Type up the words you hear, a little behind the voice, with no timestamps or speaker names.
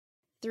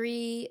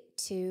3,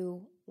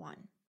 2, 1.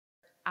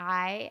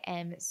 I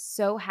am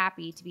so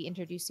happy to be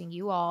introducing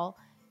you all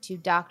to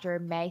Dr.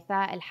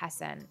 Maytha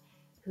Alhassen,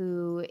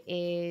 who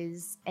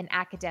is an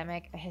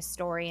academic, a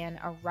historian,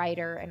 a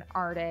writer, an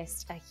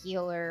artist, a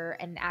healer,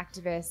 an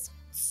activist,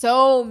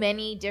 so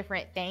many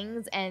different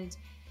things. And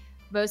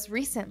most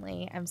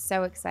recently, I'm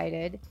so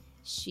excited,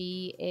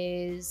 she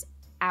is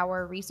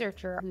our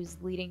researcher who's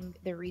leading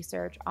the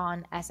research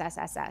on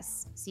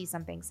SSSS, See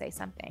Something, Say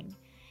Something.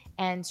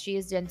 And she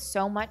has done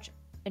so much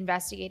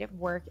investigative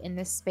work in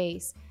this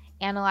space,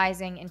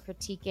 analyzing and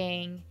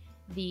critiquing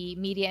the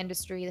media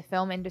industry, the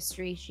film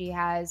industry. She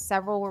has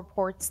several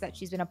reports that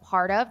she's been a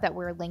part of that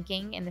we're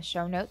linking in the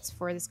show notes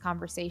for this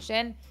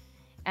conversation.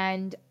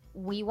 And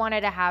we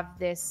wanted to have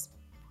this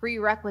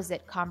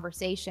prerequisite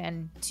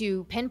conversation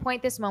to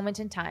pinpoint this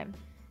moment in time,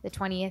 the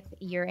 20th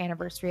year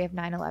anniversary of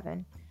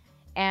 9/11,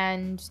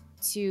 and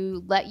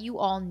to let you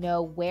all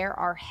know where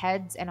our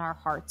heads and our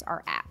hearts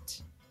are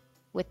at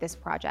with this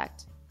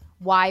project,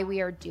 why we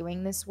are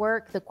doing this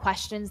work, the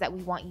questions that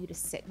we want you to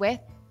sit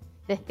with,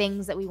 the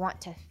things that we want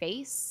to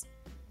face,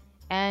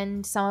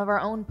 and some of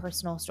our own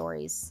personal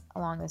stories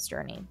along this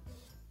journey.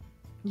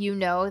 You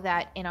know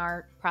that in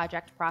our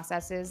project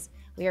processes,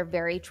 we are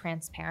very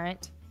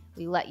transparent.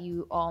 We let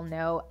you all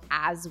know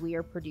as we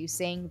are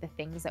producing the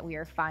things that we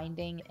are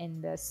finding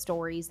and the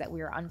stories that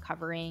we are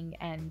uncovering,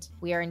 and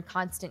we are in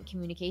constant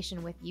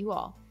communication with you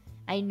all.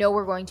 I know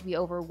we're going to be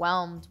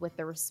overwhelmed with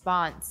the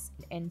response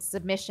and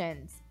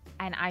submissions,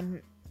 and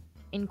I'm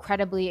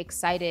incredibly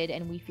excited,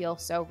 and we feel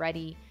so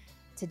ready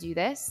to do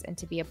this and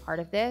to be a part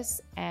of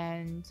this.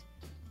 And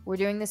we're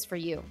doing this for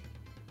you.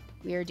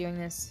 We are doing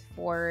this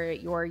for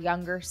your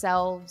younger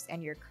selves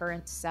and your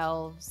current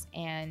selves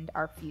and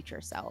our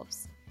future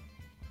selves.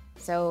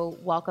 So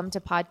welcome to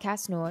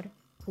Podcast Noor.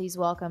 Please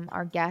welcome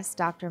our guest,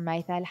 Dr.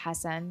 Maytha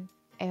Alhassen.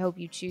 I hope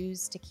you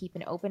choose to keep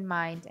an open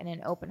mind and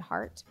an open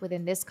heart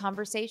within this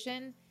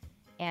conversation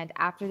and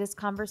after this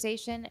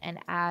conversation, and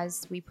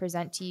as we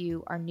present to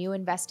you our new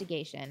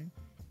investigation,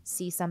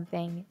 See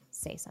Something,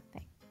 Say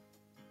Something.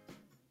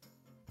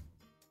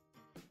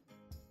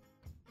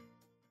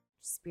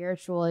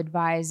 Spiritual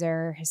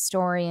advisor,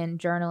 historian,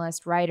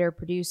 journalist, writer,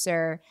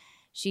 producer.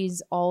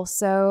 She's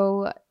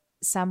also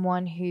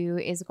someone who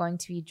is going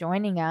to be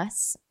joining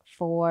us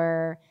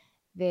for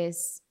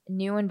this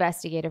new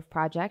investigative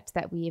project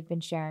that we have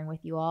been sharing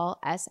with you all,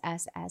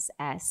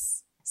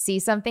 SSSS, See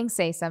Something,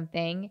 Say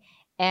Something.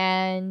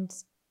 And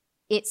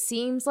it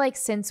seems like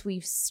since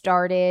we've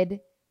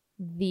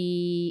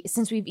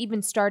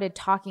even started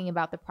talking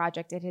about the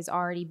project, it has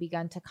already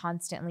begun to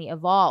constantly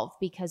evolve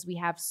because we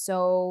have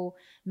so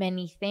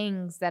many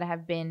things that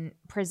have been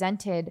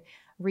presented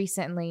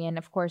recently. And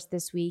of course,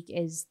 this week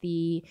is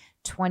the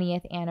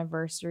 20th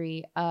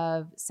anniversary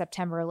of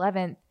September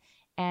 11th.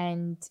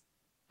 And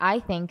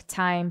I think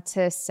time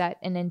to set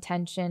an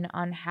intention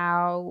on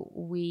how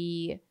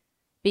we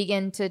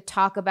begin to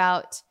talk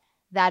about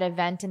that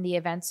event and the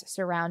events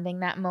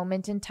surrounding that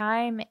moment in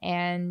time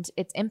and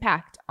its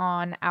impact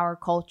on our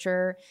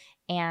culture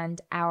and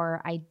our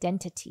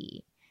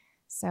identity.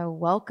 So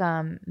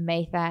welcome,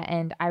 Maytha,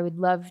 and I would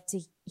love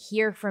to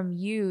hear from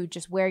you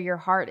just where your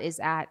heart is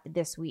at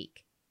this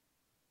week.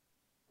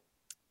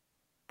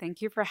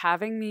 Thank you for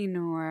having me,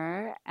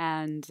 Noor,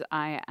 and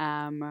I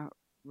am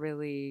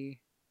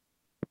really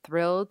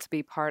thrilled to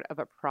be part of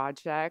a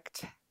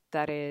project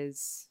that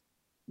is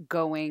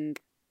going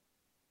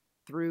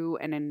through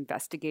an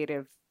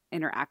investigative,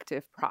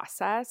 interactive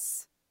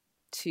process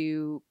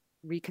to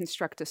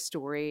reconstruct a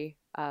story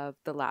of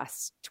the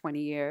last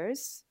 20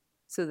 years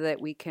so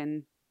that we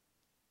can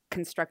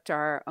construct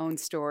our own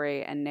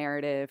story and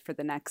narrative for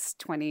the next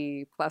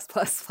 20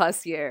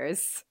 plus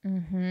years.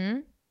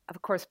 Mm-hmm.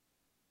 Of course,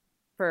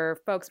 for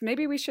folks,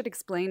 maybe we should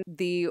explain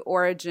the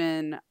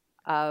origin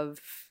of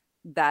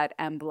that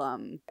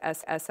emblem,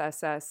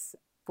 SSSS,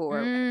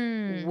 for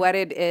what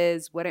it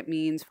is, what it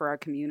means for our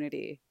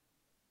community.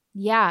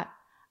 Yeah,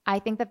 I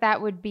think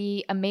that would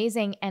be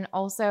amazing, and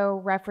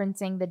also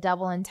referencing the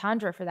double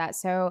entendre for that.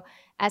 So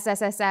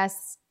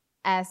SSSS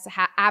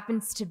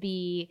happens to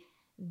be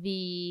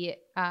the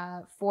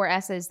 4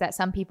 S's that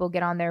some people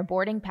get on their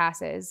boarding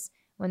passes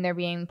when they're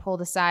being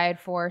pulled aside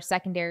for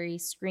secondary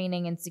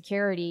screening and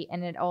security.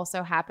 And it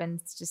also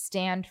happens to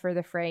stand for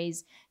the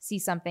phrase, see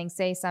something,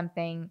 say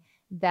something,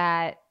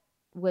 that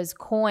was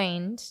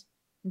coined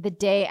the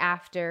day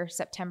after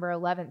September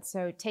 11th.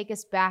 So take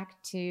us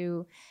back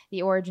to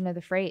the origin of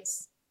the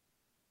phrase.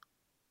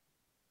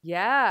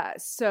 Yeah.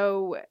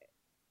 So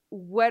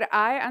what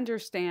I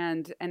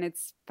understand, and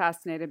it's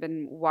fascinating, I've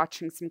been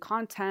watching some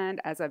content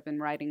as I've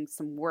been writing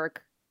some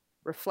work,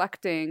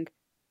 reflecting,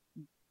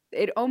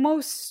 it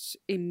almost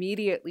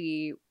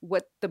immediately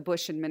what the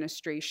Bush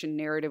administration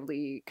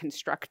narratively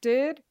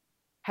constructed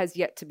has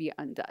yet to be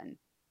undone,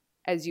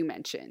 as you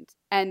mentioned.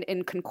 And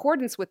in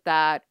concordance with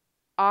that,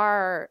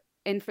 our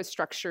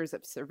infrastructures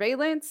of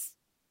surveillance,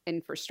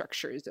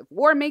 infrastructures of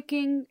war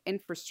making,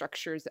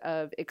 infrastructures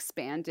of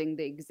expanding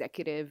the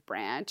executive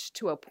branch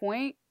to a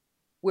point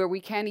where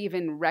we can't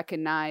even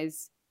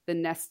recognize the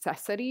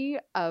necessity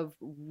of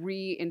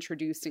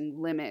reintroducing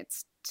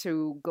limits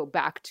to go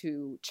back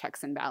to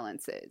checks and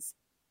balances.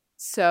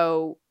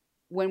 So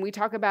when we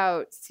talk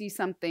about see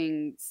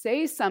something,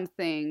 say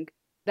something,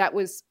 that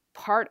was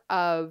part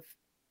of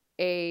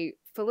a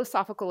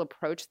philosophical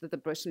approach that the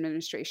Bush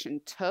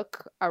administration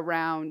took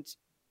around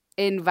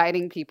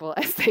inviting people,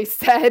 as they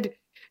said,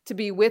 to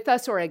be with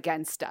us or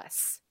against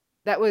us.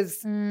 That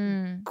was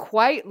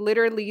quite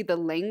literally the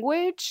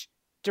language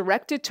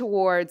directed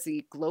towards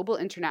the global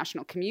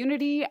international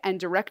community and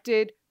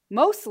directed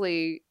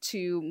mostly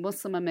to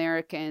Muslim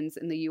Americans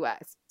in the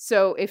US.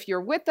 So if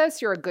you're with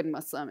us, you're a good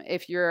Muslim.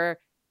 If you're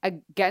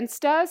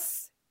against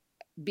us,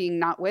 being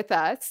not with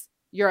us,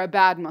 you're a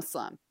bad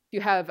Muslim. You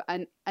have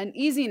an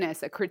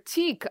uneasiness, a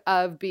critique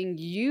of being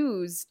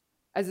used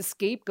as a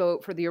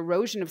scapegoat for the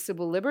erosion of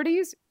civil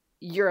liberties,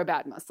 you're a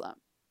bad Muslim.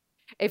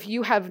 If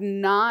you have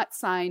not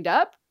signed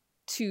up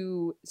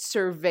to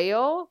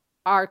surveil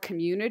our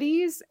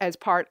communities as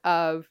part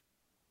of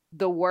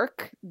the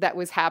work that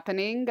was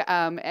happening,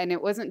 and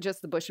it wasn't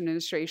just the Bush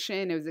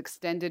administration, it was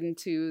extended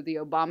into the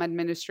Obama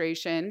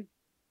administration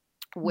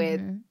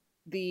with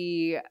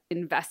the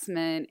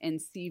investment in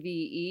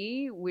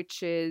CVE,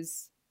 which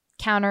is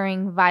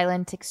countering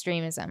violent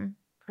extremism.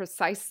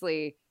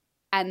 Precisely.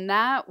 And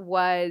that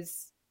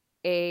was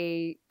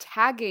a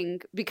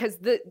tagging, because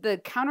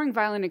the countering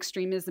violent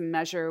extremism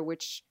measure,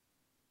 which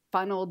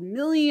funneled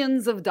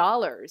millions of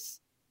dollars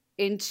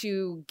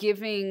into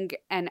giving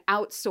and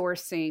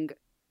outsourcing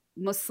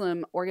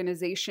Muslim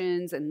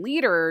organizations and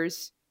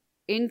leaders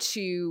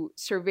into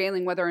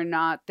surveilling whether or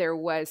not there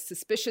was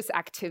suspicious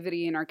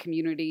activity in our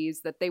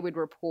communities, that they would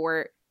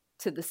report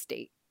to the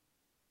state.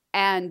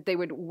 And they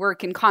would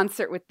work in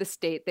concert with the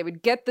state. They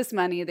would get this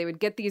money. They would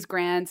get these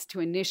grants to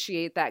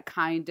initiate that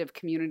kind of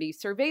community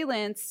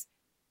surveillance.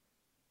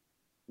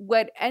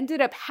 What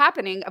ended up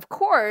happening, of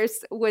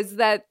course, was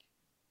that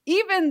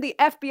even the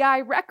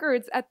FBI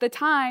records at the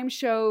time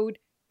showed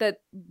that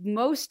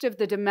most of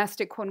the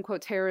domestic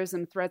quote-unquote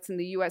terrorism threats in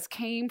the U.S.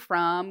 came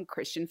from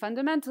Christian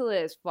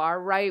fundamentalists,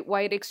 far-right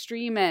white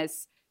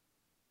extremists,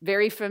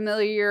 very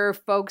familiar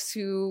folks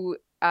who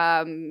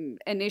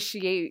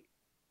initiate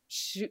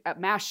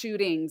mass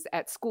shootings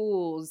at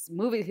schools,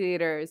 movie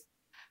theaters.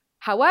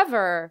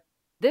 However,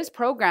 this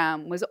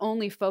program was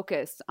only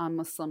focused on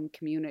Muslim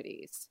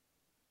communities.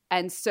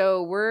 And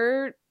so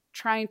we're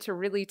trying to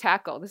really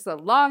tackle, this is a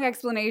long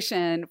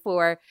explanation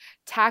for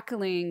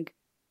tackling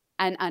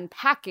and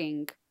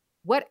unpacking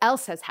what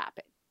else has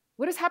happened.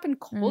 What has happened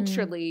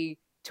culturally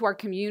to our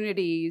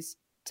communities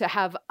to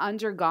have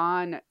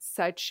undergone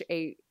such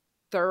a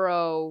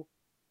thorough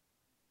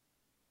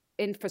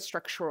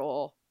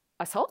infrastructural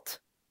assault?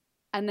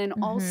 And then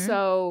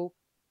also,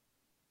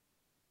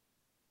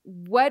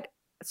 what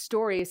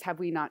stories have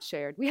we not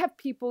shared? We have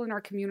people in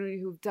our community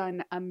who've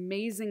done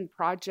amazing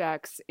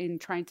projects in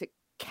trying to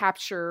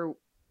capture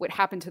what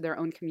happened to their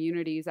own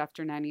communities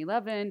after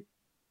 9/11.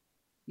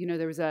 You know,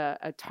 there was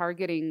a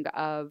targeting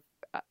of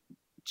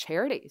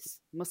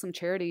charities, Muslim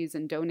charities,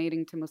 and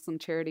donating to Muslim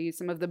charities.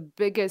 Some of the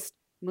biggest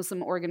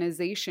Muslim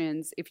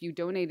organizations, if you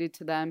donated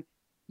to them,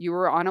 you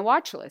were on a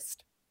watch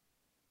list.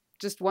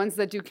 Just ones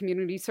that do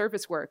community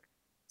service work.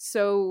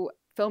 So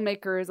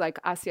filmmakers like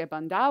Asia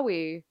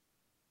Bandawi,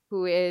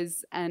 who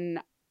is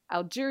an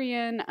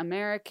Algerian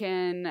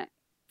American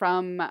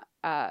from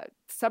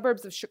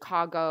suburbs of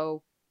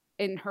Chicago,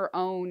 in her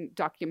own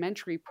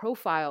documentary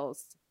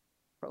profiles,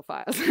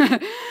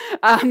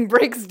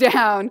 breaks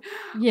down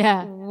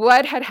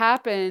what had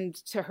happened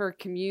to her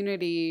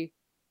community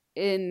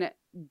in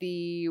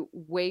the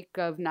wake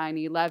of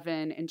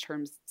 9/11 in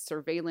terms of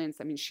surveillance.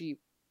 I mean, she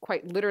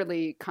quite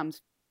literally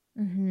comes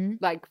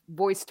like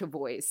voice to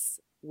voice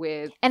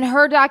with. And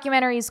her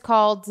documentary is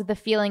called The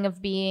Feeling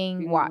of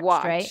Being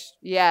Watched, right?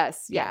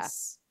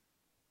 Yes.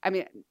 I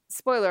mean,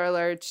 spoiler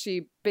alert,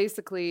 she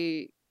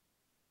basically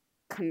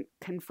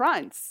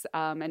confronts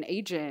an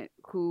agent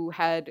who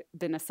had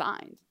been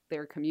assigned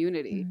their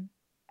community.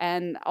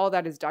 And all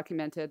that is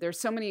documented. There's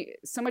so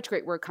much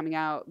great work coming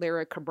out.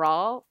 Lyra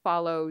Cabral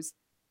follows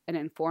an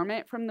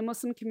informant from the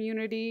Muslim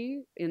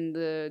community in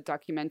the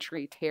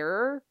documentary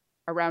Terror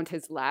around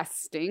his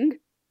last sting.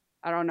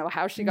 I don't know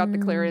how she got the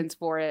clearance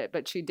for it,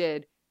 but she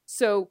did.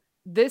 So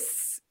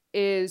this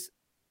is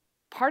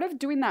part of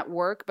doing that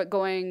work, but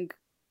going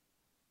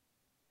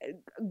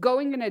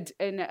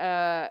in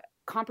a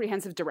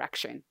comprehensive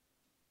direction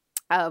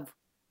of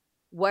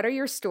what are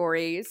your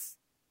stories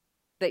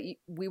that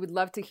we would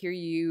love to hear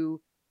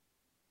you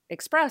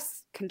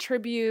express,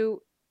 contribute,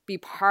 be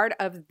part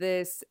of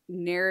this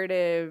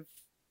narrative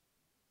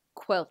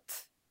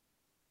quilt,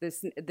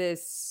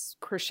 this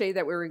crochet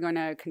that we were going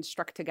to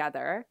construct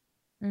together.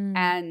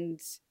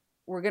 And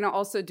we're going to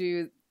also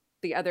do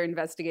the other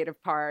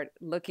investigative part,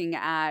 looking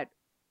at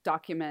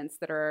documents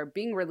that are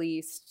being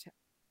released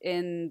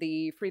in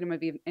the Freedom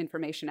of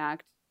Information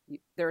Act.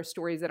 There are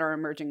stories that are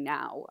emerging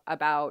now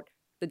about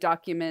the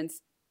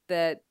documents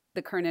that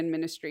the current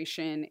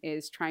administration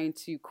is trying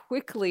to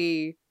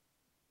quickly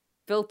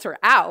filter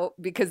out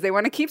because they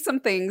want to keep some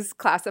things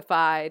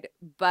classified.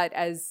 But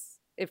as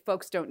if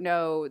folks don't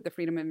know the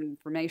Freedom of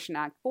Information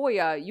Act,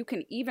 FOIA, you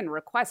can even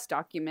request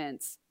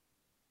documents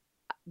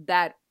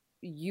that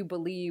you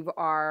believe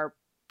are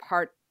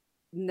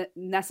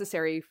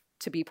necessary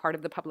to be part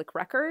of the public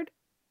record.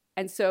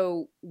 And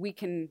so we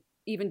can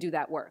even do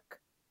that work.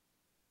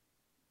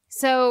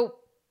 So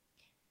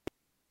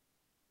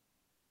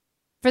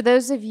for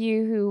those of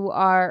you who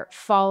are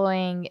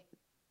following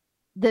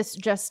this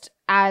just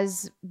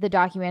as the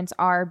documents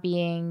are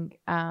being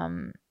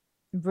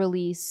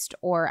released,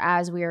 or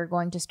as we are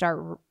going to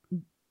start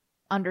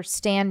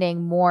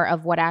understanding more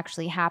of what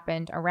actually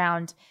happened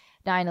around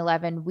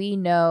 9/11, we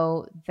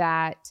know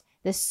that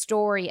the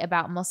story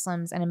about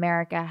Muslims in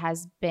America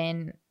has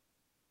been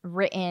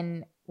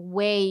written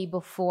way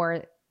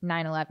before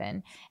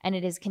 9/11, and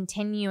it is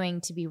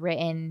continuing to be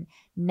written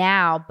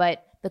now.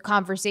 But the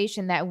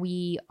conversation that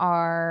we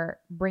are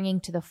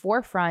bringing to the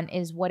forefront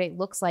is what it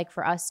looks like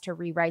for us to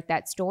rewrite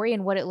that story,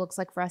 and what it looks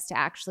like for us to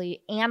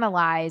actually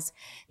analyze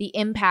the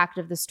impact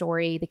of the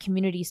story, the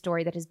community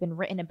story that has been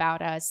written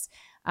about us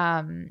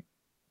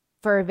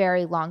for a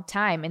very long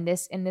time. And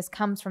this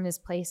comes from this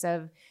place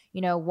of,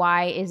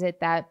 why is it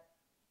that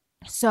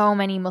so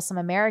many Muslim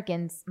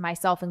Americans,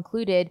 myself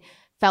included,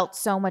 felt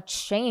so much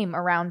shame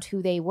around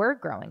who they were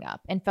growing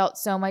up, and felt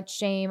so much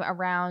shame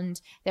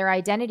around their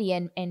identity,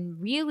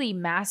 and really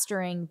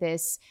mastering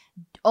this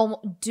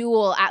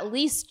at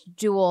least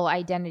dual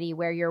identity,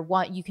 where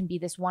you can be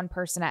this one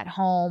person at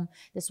home,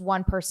 this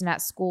one person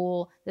at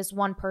school, this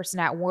one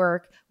person at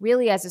work,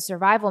 really as a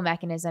survival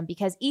mechanism.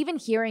 Because even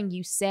hearing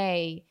you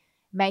say,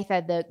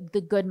 Maytha,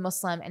 the good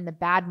Muslim and the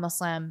bad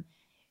Muslim,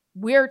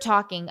 we're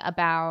talking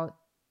about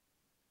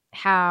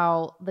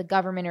how the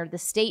government or the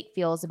state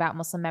feels about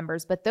Muslim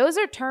members. But those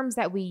are terms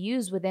that we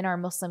use within our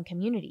Muslim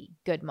community: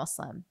 good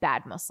Muslim,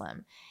 bad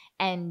Muslim,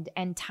 and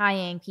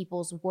tying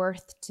people's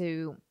worth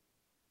to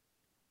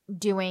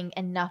doing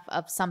enough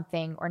of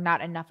something or not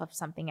enough of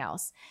something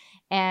else.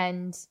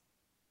 And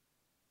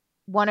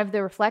one of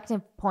the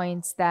reflective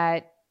points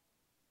that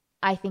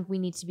I think we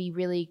need to be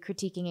really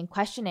critiquing and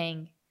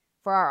questioning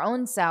for our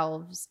own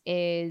selves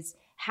is,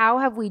 how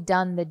have we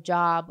done the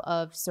job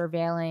of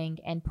surveilling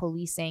and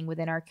policing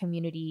within our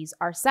communities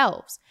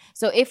ourselves?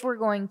 So if we're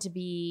going to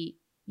be,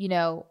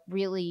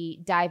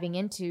 really diving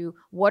into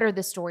what are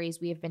the stories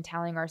we have been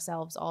telling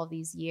ourselves all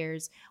these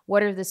years,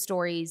 what are the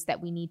stories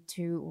that we need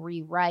to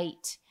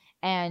rewrite,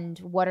 and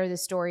what are the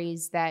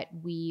stories that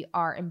we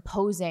are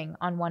imposing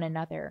on one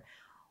another,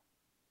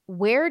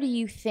 where do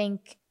you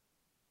think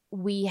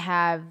we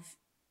have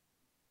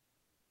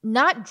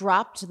not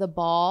dropped the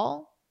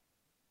ball,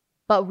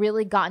 but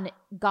really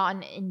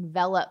gotten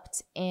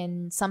enveloped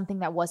in something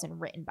that wasn't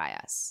written by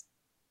us?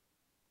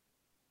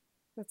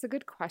 That's a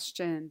good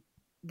question.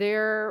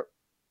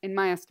 In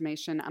my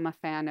estimation, I'm a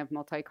fan of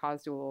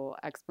multi-causal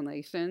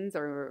explanations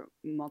or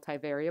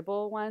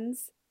multivariable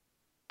ones.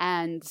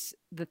 And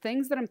the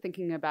things that I'm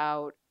thinking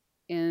about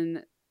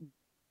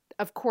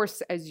of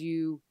course, as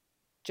you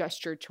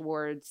gesture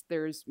towards,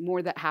 there's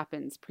more that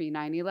happens pre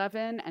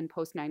 9/11 and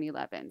post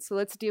 9/11. So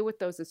let's deal with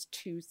those as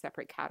two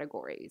separate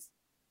categories.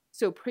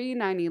 So pre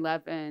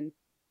 9/11,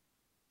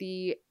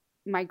 the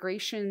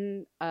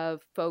migration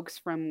of folks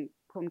from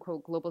quote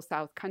unquote global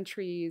South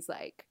countries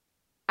like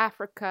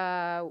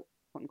Africa,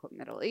 quote unquote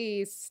Middle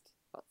East,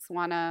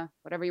 Botswana,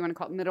 whatever you want to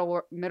call it,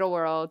 middle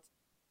world,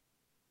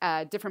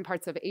 different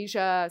parts of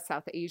Asia,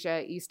 South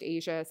Asia, East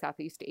Asia,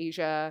 Southeast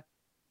Asia,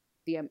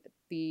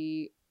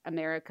 the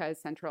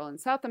Americas, Central and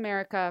South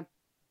America,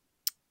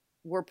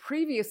 were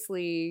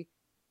previously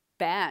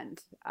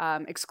banned,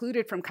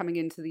 excluded from coming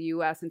into the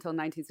U.S. until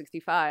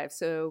 1965.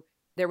 So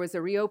there was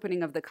a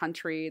reopening of the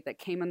country that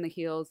came on the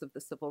heels of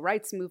the civil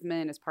rights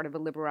movement as part of a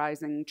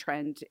liberalizing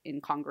trend in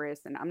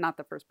Congress. And I'm not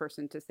the first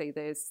person to say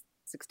this.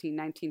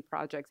 1619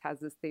 Project has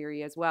this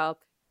theory as well.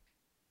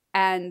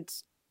 And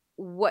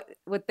what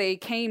they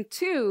came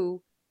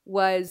to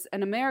was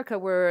an America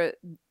where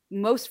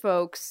most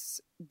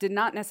folks did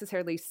not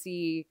necessarily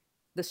see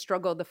the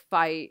struggle, the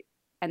fight,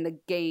 and the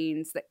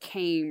gains that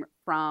came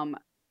from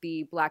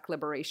the Black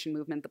liberation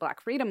movement, the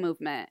Black freedom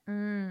movement.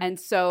 And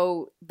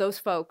so those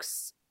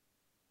folks,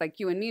 like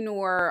you and me,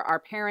 Noor, our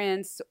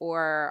parents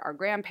or our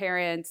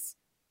grandparents,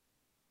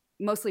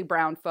 mostly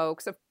brown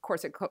folks, of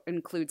course it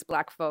includes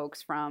Black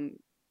folks from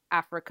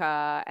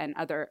Africa and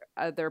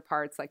other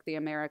parts like the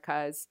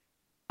Americas,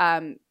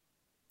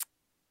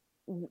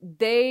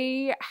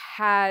 they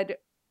had,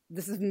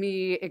 this is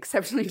me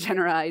exceptionally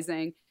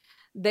generalizing,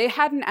 they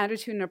had an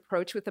attitude and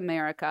approach with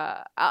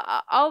America.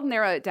 I'll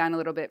narrow it down a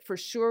little bit. For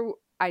sure,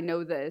 I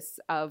know this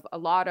of a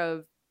lot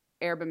of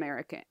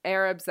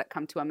Arabs that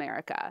come to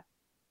America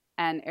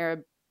and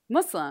Arab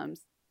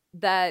Muslims,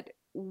 that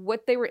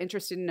what they were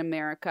interested in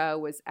America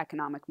was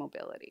economic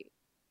mobility.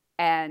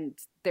 And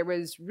there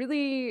was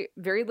really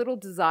very little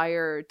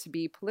desire to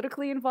be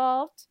politically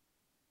involved.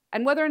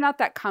 And whether or not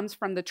that comes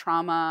from the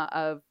trauma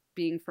of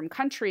being from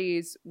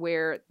countries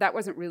where that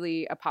wasn't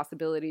really a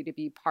possibility to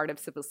be part of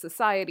civil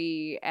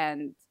society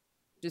and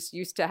just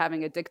used to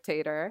having a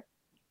dictator,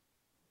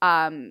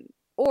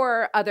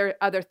 or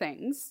other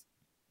things.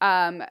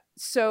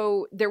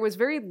 So there was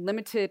very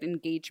limited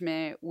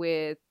engagement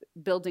with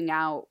building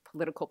out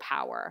political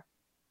power.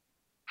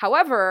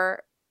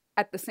 However,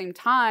 at the same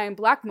time,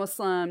 Black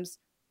Muslims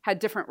had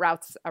different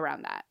routes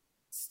around that.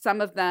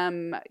 Some of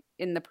them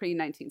in the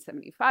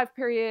pre-1975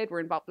 period were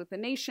involved with the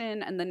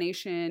nation, and the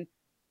nation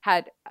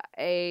had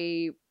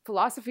a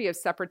philosophy of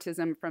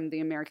separatism from the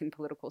American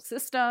political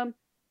system.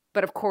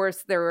 But of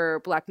course, there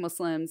were Black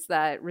Muslims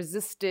that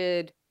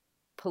resisted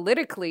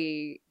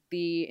politically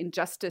the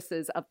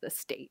injustices of the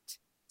state.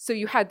 So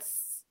you had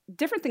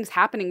different things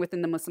happening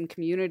within the Muslim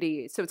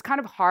community. So it's kind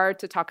of hard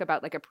to talk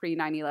about like a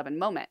pre-9/11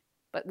 moment.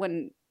 But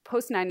when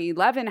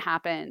post-9/11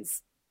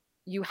 happens,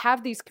 you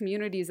have these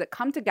communities that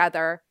come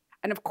together.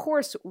 And of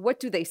course, what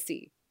do they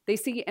see? They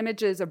see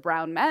images of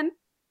brown men.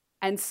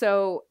 And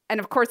so, and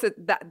of course,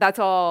 that's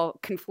all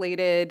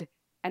conflated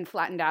and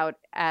flattened out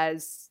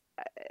as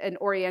an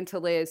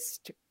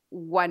Orientalist,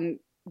 one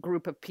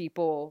group of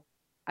people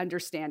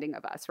understanding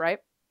of us, right?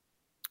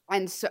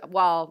 And so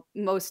while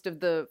most of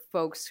the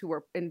folks who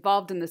were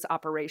involved in this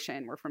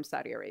operation were from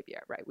Saudi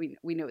Arabia, right?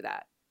 We know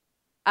that.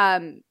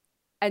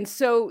 And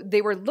so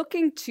they were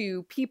looking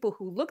to people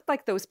who looked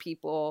like those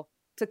people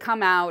to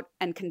come out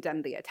and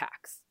condemn the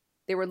attacks.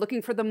 They were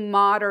looking for the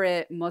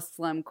moderate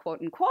Muslim,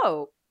 quote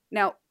unquote.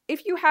 Now,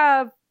 if you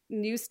have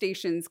news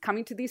stations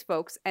coming to these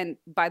folks, and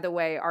by the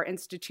way, our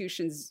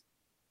institutions,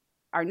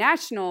 our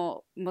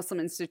national Muslim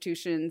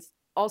institutions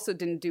also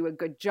didn't do a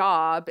good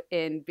job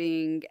in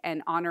being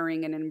and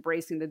honoring and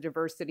embracing the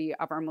diversity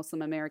of our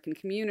Muslim American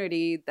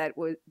community that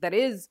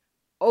is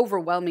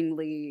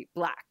overwhelmingly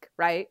Black,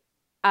 right?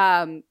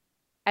 And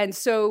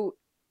so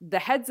the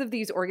heads of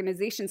these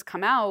organizations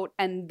come out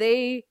and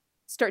they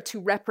start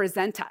to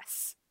represent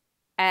us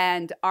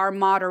and our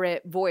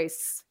moderate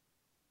voice,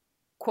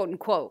 quote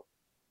unquote.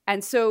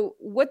 And so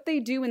what they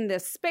do in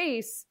this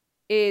space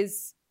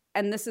is,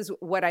 and this is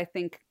what I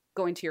think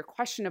going to your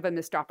question of a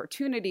missed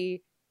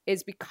opportunity,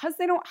 is because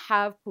they don't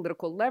have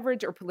political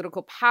leverage or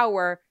political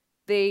power,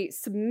 they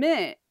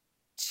submit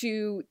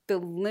to the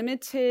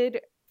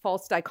limited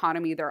false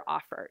dichotomy they're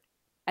offered.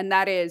 And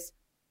that is,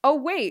 oh,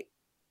 wait,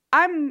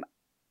 I'm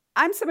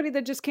somebody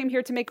that just came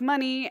here to make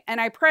money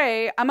and I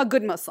pray. I'm a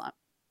good Muslim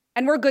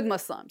and we're good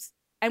Muslims.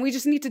 And we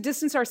just need to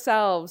distance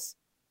ourselves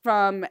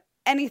from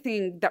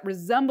anything that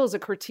resembles a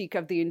critique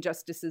of the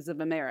injustices of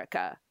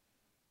America.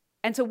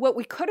 And so what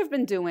we could have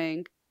been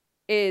doing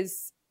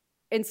is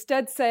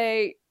instead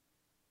say,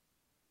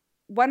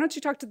 why don't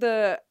you talk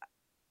to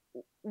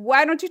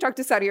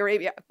Saudi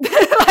Arabia?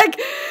 Like,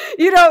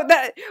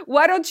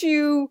 why don't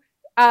you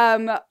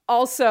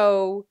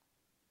also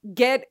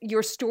get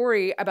your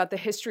story about the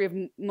history of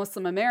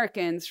Muslim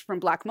Americans from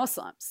Black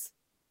Muslims?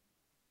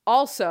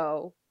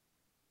 Also,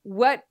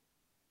 what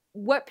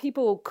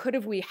people could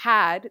have we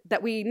had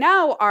that we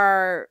now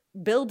are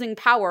building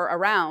power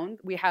around?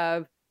 We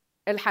have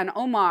Ilhan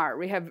Omar,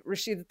 we have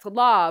Rashid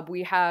Tlaib,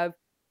 we have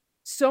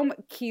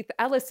Keith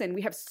Ellison,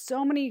 we have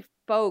so many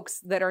folks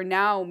that are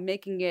now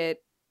making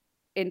it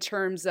in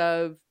terms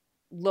of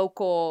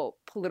local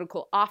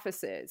political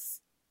offices.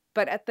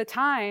 But at the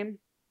time,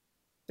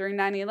 during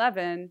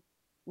 9/11,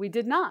 we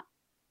did not.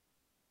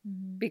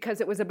 Mm-hmm.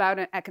 Because it was about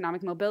an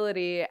economic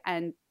mobility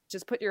and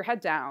just put your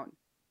head down,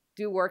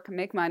 do work,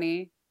 make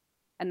money,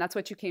 and that's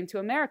what you came to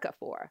America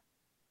for.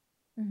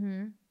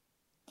 Mm-hmm.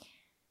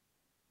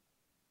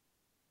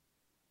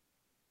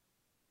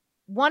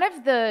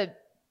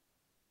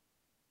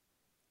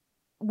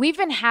 We've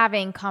been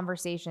having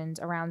conversations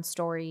around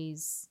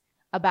stories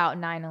about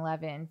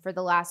 9/11 for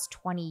the last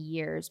 20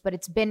 years, but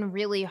it's been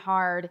really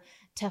hard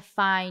to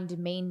find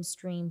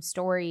mainstream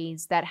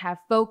stories that have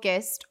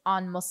focused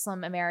on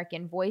Muslim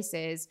American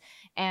voices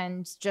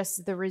and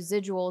just the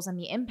residuals and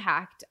the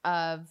impact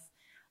of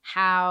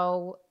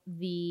how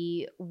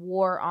the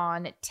war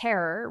on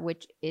terror,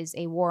 which is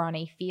a war on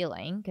a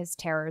feeling, because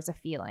terror is a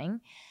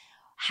feeling,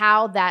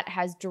 how that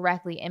has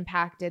directly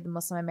impacted the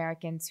Muslim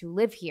Americans who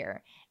live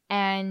here.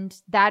 And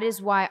that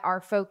is why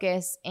our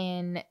focus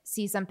in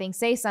See Something,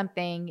 Say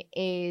Something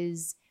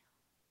is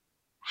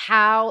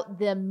how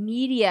the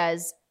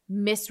media's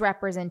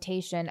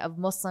misrepresentation of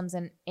Muslims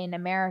in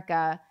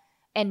America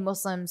and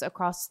Muslims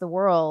across the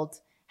world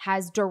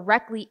has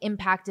directly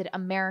impacted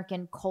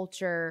American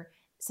culture,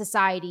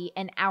 society,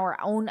 and our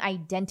own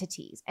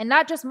identities. And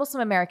not just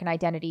Muslim American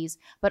identities,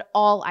 but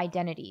all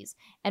identities.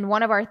 And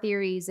one of our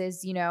theories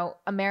is,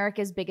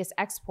 America's biggest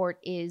export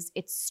is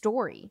its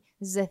story.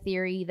 This is a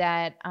theory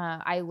that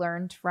I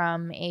learned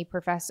from a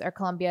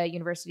Columbia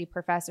University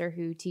professor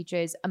who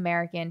teaches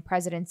American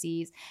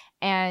presidencies.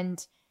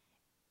 And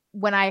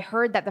when I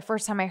heard that, the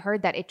first time I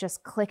heard that, it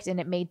just clicked and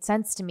it made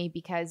sense to me,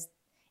 because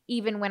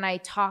even when I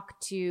talk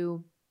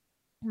to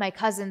my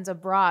cousins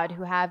abroad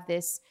who have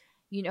this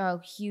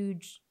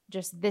huge,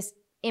 just this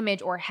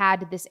image, or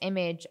had this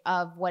image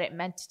of what it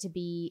meant to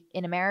be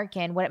an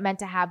American, what it meant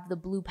to have the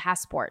blue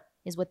passport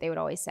is what they would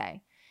always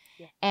say.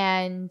 Yeah.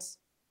 And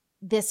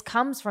this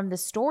comes from the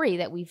story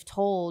that we've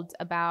told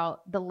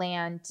about the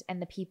land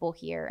and the people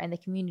here and the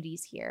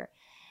communities here.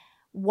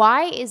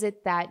 Why is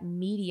it that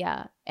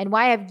media, and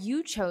why have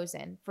you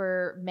chosen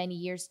for many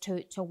years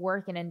to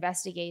work and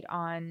investigate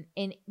on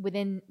in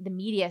within the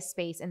media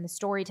space and the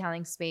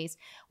storytelling space?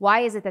 Why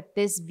is it that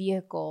this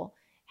vehicle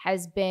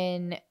has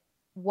been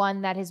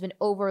one that has been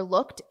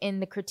overlooked in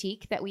the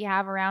critique that we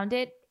have around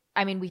it?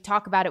 I mean, we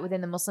talk about it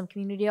within the Muslim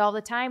community all the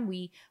time.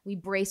 We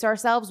brace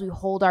ourselves, we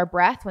hold our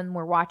breath when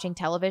we're watching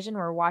television,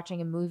 we're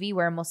watching a movie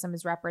where a Muslim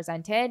is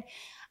represented.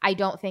 I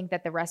don't think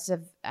that the rest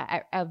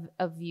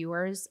of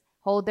viewers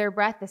hold their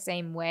breath the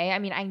same way. I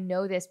mean, I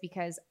know this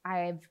because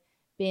I've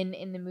been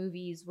in the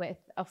movies with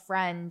a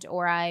friend,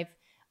 or I've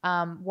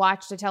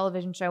watched a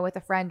television show with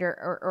a friend,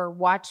 or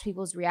watched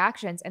people's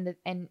reactions,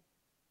 and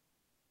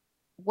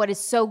what is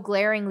so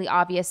glaringly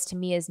obvious to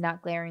me is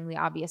not glaringly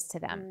obvious to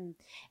them.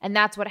 And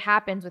that's what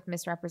happens with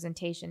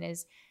misrepresentation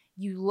is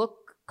you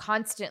look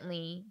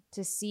constantly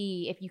to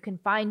see if you can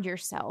find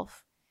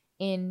yourself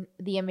in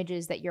the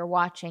images that you're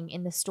watching,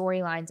 in the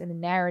storylines and the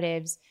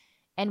narratives.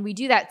 And we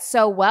do that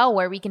so well,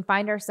 where we can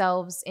find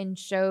ourselves in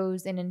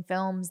shows and in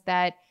films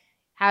that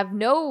have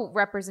no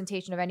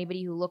representation of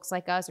anybody who looks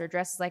like us or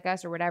dresses like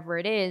us or whatever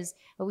it is,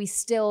 but we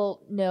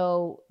still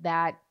know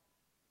that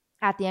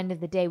at the end of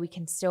the day, we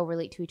can still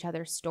relate to each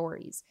other's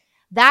stories.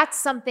 That's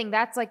something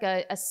that's like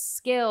a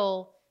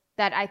skill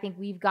that I think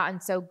we've gotten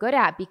so good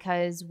at,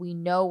 because we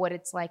know what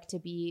it's like to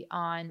be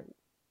on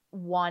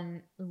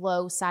one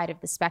low side of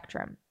the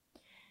spectrum.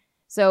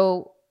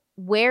 So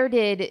where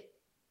did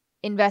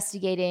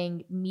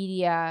investigating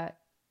media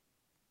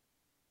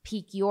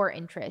pique your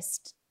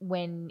interest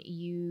when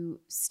you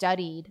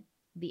studied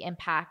the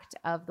impact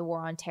of the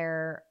war on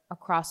terror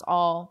across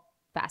all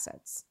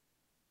facets?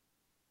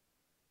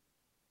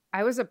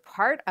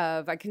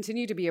 I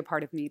continue to be a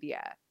part of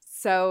media.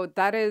 So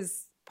that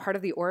is part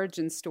of the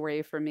origin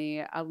story for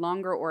me. A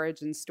longer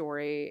origin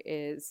story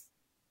is,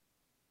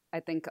 I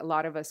think a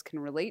lot of us can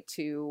relate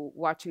to,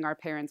 watching our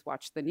parents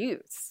watch the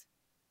news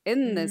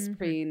in this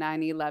pre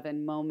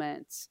 9/11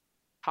 moment,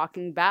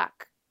 talking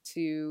back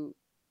to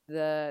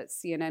the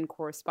CNN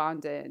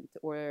correspondent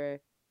or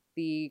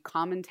the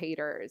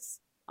commentators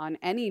on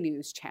any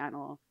news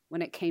channel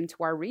when it came to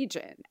our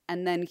region,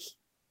 and then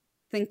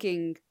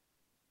thinking,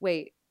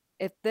 wait,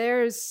 if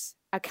there's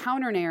a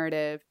counter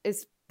narrative,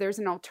 is there's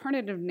an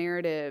alternative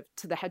narrative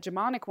to the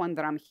hegemonic one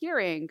that I'm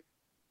hearing,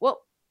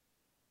 well,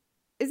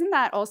 isn't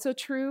that also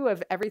true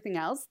of everything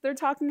else they're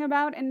talking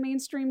about in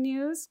mainstream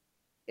news?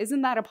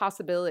 Isn't that a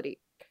possibility?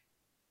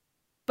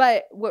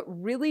 But what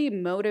really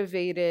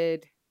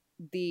motivated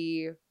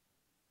the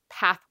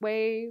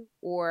pathway,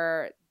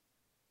 or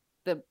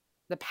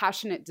the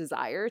passionate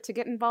desire to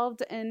get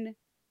involved in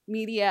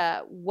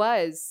media,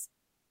 was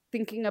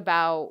thinking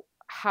about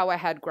how I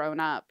had grown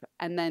up,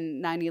 and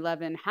then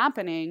 9/11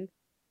 happening,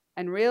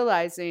 and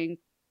realizing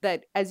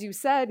that, as you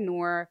said,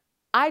 Noor,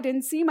 I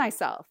didn't see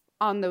myself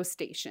on those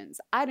stations.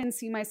 I didn't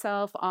see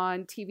myself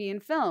on TV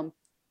and film.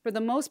 For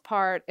the most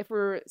part, if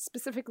we're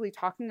specifically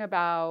talking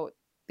about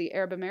the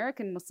Arab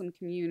American Muslim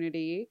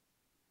community,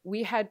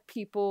 we had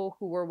people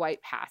who were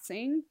white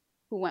passing,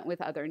 who went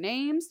with other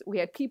names. We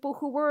had people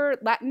who were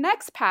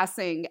Latinx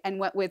passing and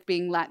went with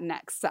being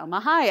Latinx.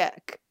 Selma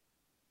Hayek,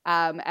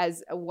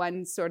 as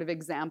one sort of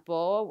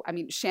example. I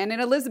mean,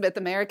 Shannon Elizabeth,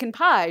 American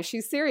Pie,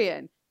 she's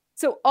Syrian.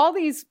 So all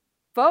these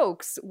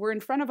folks were in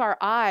front of our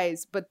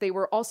eyes, but they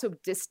were also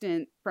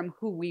distant from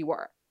who we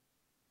were.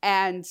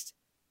 And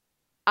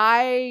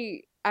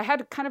I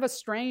had kind of a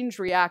strange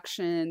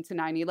reaction to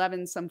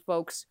 9/11. Some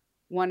folks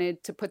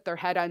wanted to put their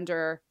head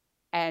under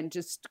and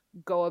just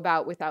go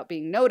about without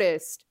being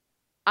noticed.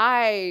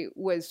 I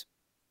was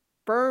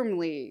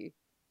firmly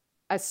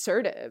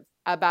assertive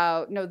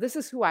about, no, this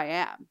is who I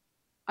am.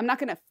 I'm not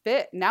going to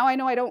fit. Now I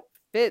know I don't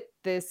fit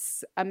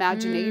this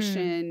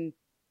imagination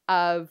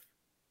of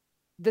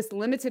this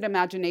limited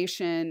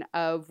imagination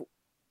of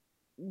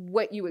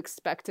what you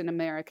expect an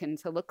American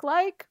to look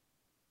like.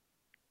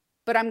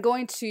 But I'm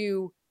going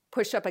to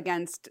push up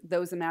against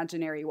those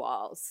imaginary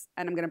walls,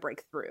 and I'm going to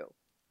break through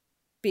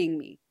being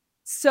me.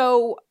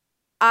 So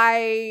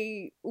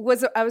I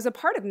was a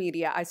part of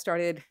media. I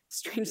started,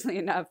 strangely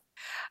enough,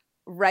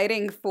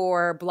 writing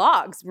for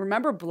blogs.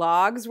 Remember,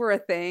 blogs were a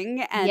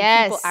thing, and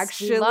people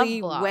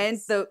actually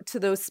went to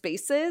those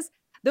spaces.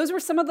 Those were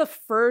some of the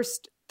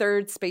first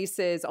third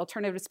spaces,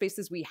 alternative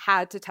spaces we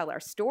had to tell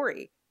our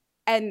story.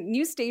 And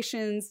news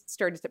stations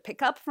started to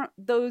pick up from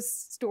those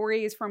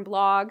stories from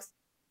blogs.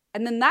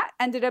 And then that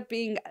ended up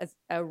being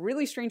a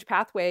really strange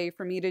pathway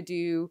for me to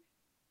do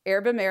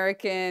Arab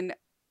American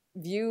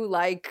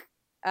view-like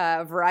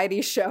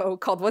variety show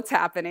called What's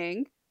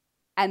Happening.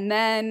 And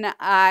then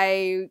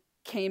I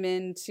came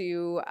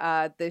into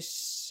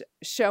this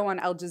show on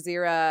Al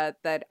Jazeera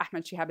that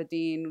Ahmed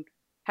Shihabuddin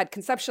had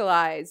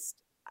conceptualized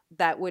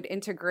that would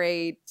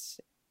integrate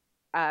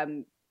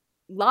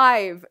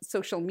live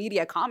social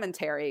media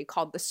commentary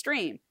called The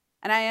Stream.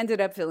 And I ended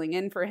up filling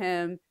in for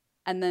him.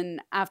 And then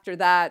after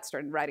that,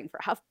 started writing for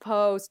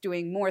HuffPost,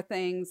 doing more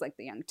things like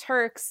The Young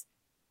Turks,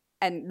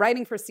 and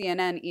writing for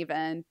CNN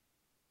even.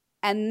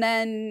 And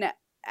then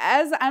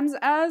as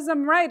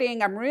I'm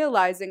writing, I'm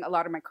realizing a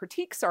lot of my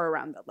critiques are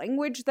around the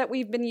language that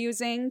we've been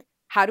using.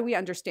 How do we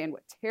understand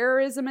what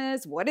terrorism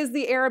is? What is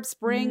the Arab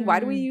Spring? Why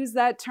do we use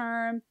that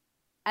term?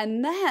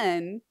 And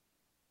then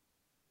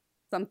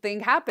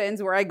something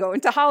happens where I go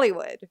into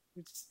Hollywood.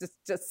 It's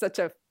just such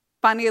a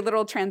funny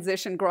little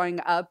transition growing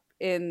up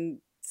in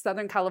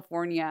Southern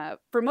California.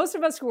 For most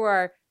of us who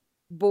are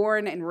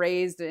born and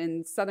raised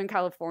in Southern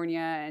California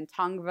and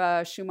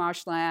Tongva,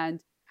 Chumash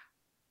land,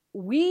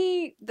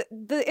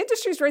 the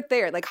industry's right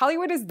there. Like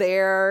Hollywood is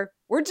there.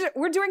 We're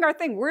doing our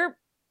thing. We're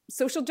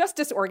social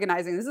justice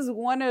organizing. This is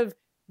one of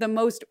the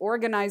most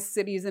organized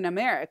cities in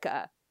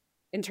America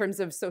in terms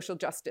of social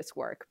justice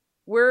work.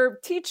 We're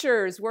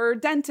teachers, we're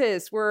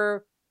dentists,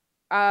 we're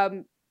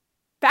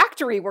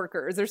factory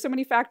workers. There's so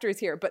many factories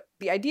here, but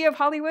the idea of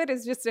Hollywood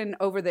is just an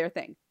over there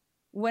thing.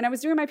 When I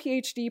was doing my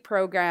PhD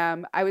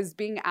program, I was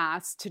being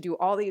asked to do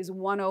all these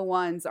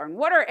 101s on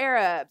what are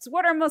Arabs,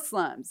 what are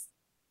Muslims?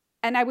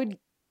 And I would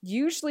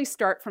usually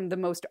start from the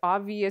most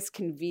obvious,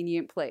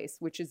 convenient place,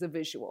 which is a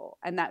visual.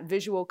 And that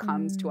visual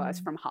comes to us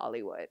from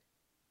Hollywood.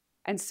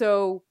 And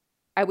so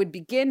I would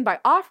begin by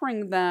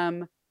offering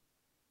them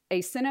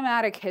a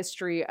cinematic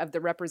history of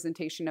the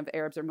representation of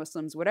Arabs or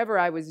Muslims, whatever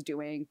I was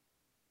doing,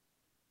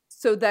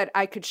 so that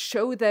I could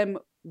show them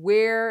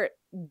where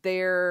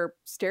their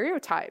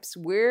stereotypes,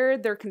 where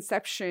their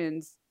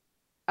conceptions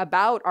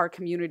about our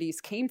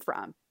communities came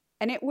from.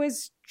 And it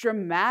was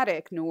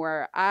dramatic,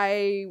 Noor.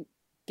 I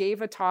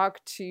gave a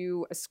talk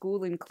to a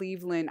school in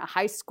Cleveland, a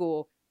high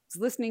school. I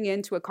was listening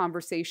into a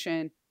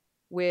conversation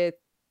with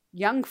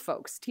young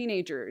folks,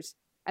 teenagers.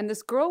 And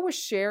this girl was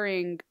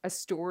sharing a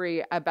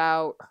story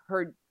about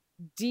her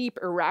deep,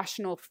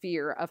 irrational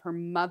fear of her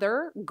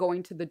mother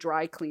going to the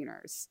dry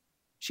cleaners.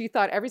 She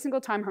thought every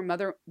single time her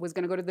mother was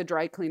going to go to the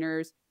dry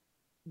cleaners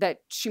that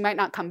she might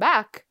not come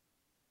back.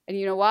 And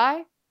you know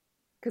why?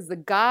 Because the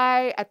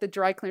guy at the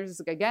dry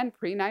cleaners, again,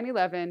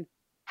 pre-9/11,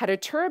 had a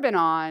turban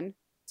on.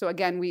 So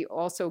again, we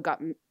also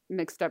got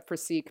mixed up for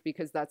Sikh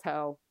because that's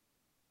how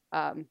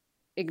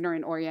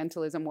ignorant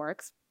Orientalism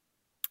works.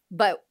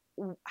 But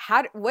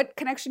what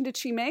connection did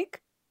she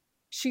make?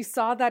 She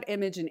saw that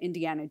image in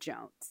Indiana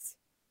Jones.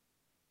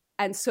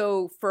 And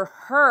so for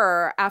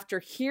her, after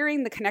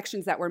hearing the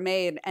connections that were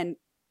made, and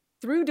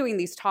through doing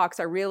these talks,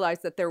 I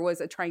realized that there was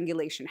a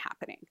triangulation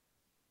happening,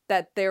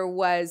 that there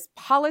was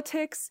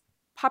politics,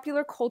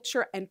 popular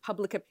culture, and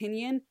public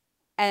opinion,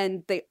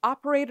 and they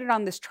operated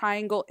on this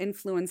triangle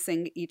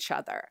influencing each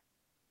other.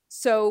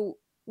 So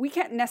we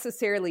can't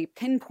necessarily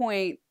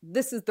pinpoint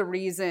this is the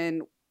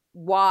reason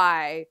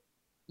why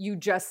you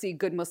just see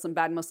good Muslim,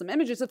 bad Muslim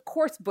images. Of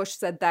course, Bush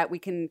said that. We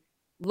can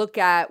look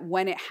at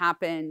when it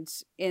happened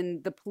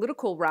in the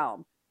political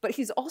realm, but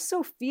he's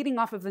also feeding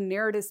off of a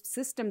narrative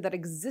system that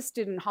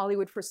existed in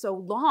Hollywood for so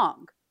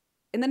long.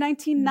 In the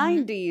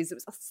 1990s, it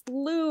was a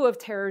slew of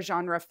terror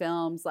genre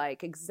films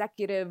like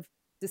Executive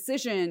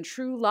Decision,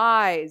 True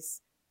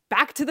Lies,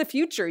 Back to the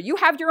Future. You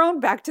have your own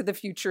Back to the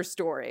Future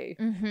story.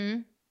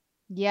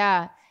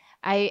 Yeah.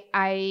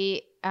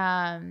 The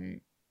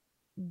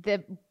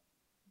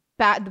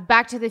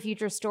Back to the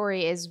Future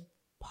story is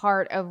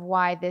part of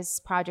why this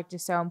project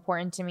is so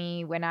important to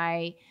me. When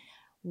I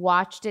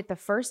watched it the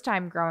first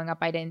time growing up,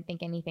 I didn't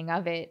think anything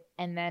of it.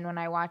 And then when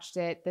I watched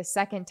it the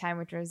second time,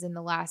 which was in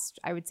the last,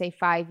 I would say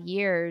 5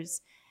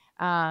 years,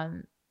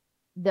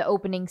 the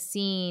opening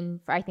scene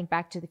for, I think,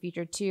 Back to the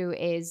Future 2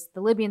 is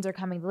the Libyans are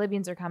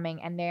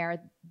coming, and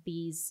they're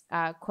these,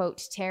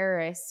 quote,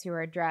 terrorists who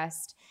are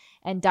dressed,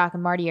 and Doc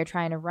and Marty are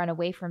trying to run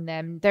away from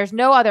them. There's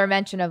no other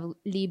mention of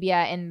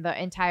Libya in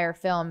the entire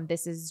film.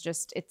 This is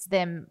just, it's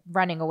them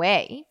running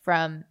away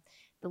from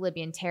the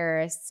Libyan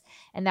terrorists.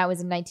 And that was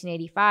in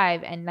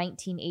 1985. And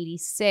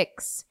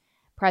 1986,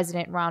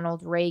 President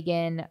Ronald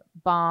Reagan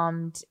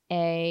bombed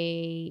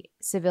a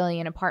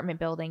civilian apartment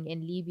building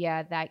in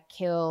Libya that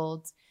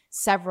killed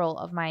several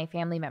of my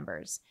family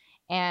members.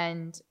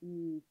 And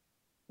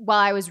while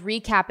I was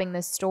recapping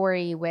this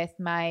story with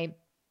my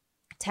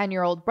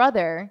 10-year-old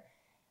brother,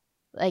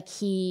 like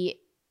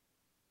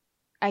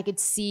I could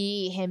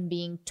see him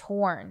being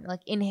torn.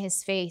 Like in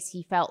his face,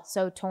 he felt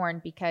so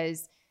torn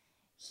because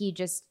he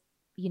just,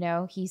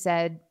 he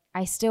said,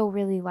 I still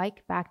really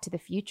like Back to the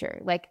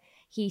Future. Like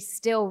he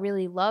still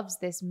really loves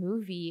this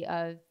movie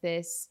of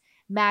this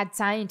mad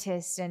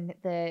scientist and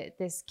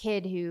this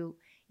kid who,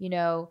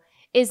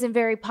 isn't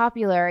very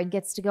popular and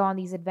gets to go on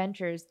these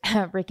adventures,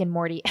 Rick and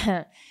Morty.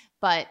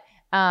 But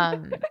I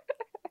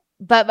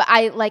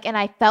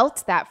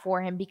felt that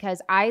for him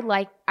because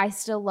I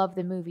still love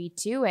the movie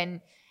too.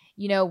 And,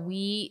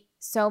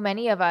 so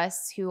many of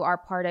us who are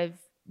part of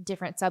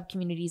different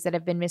sub-communities that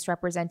have been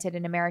misrepresented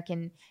in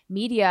American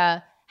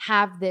media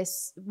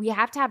we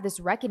have to have this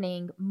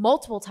reckoning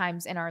multiple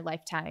times in our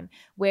lifetime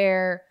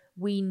where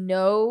we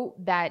know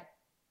that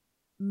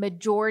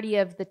majority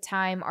of the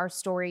time our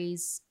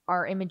stories,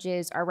 our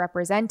images are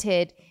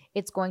represented,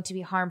 it's going to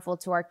be harmful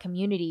to our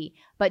community.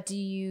 But do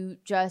you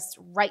just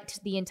write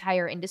the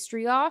entire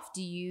industry off?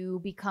 Do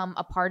you become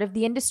a part of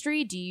the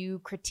industry? Do you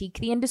critique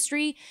the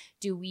industry?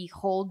 Do we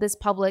hold this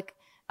public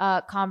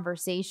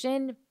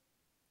conversation?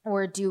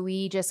 Or do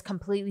we just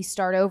completely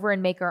start over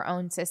and make our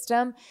own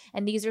system?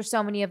 And these are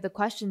so many of the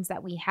questions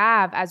that we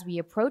have as we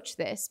approach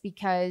this,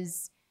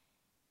 because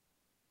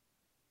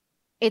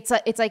it's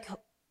like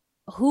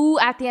who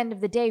at the end of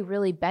the day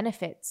really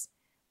benefits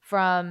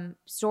from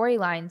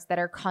storylines that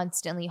are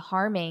constantly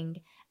harming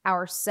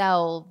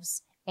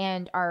ourselves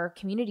and our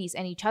communities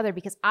and each other?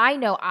 Because I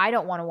know I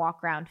don't want to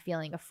walk around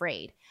feeling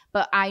afraid,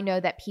 but I know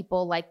that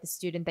people like the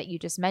student that you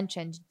just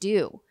mentioned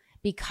do,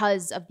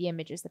 because of the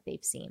images that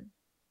they've seen.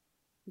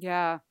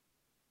 Yeah.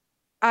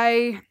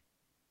 I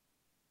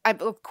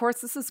of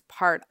course, this is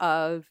part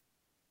of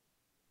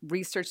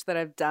research that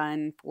I've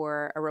done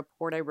for a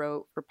report I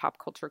wrote for Pop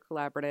Culture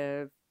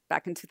Collaborative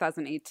back in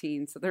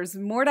 2018. So there's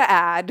more to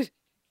add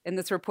in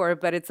this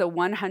report, but it's a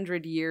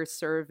 100-year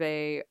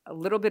survey, a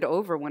little bit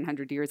over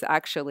 100 years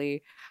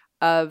actually,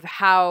 of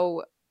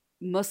how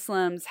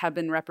Muslims have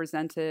been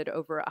represented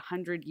over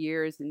 100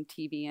 years in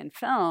TV and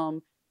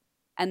film.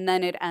 And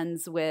then it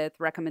ends with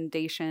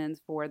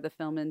recommendations for the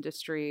film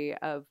industry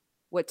of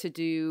what to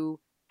do,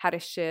 how to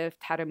shift,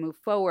 how to move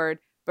forward.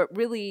 But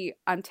really,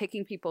 I'm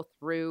taking people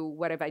through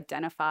what I've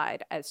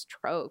identified as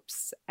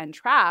tropes and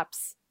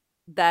traps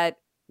that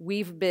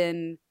we've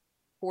been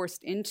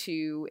forced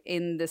into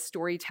in the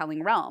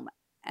storytelling realm.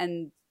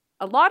 And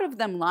a lot of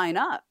them line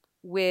up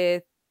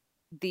with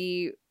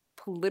the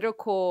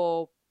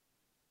political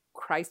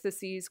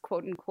crises,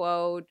 quote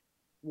unquote,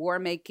 war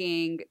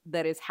making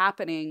that is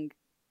happening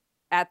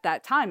at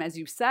that time. As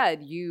you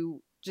said,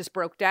 you just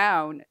broke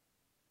down,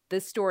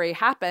 this story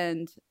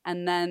happened,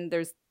 and then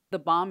there's the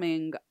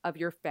bombing of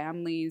your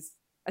family's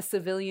a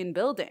civilian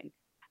building.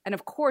 And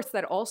of course,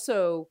 that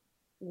also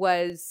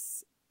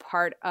was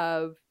part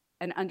of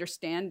an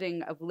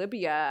understanding of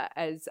Libya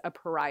as a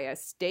pariah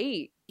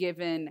state,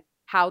 given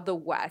how the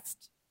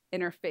West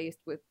interfaced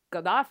with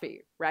Gaddafi,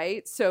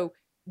 right? So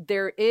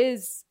there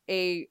is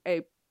a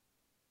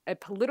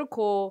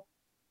political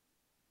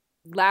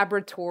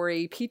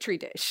laboratory petri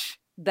dish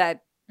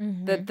that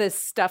that this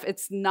stuff,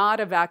 it's not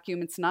a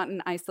vacuum, it's not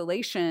in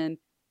isolation,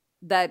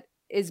 that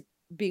is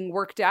being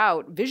worked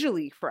out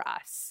visually for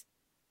us.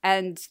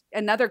 And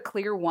another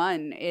clear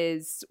one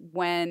is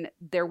when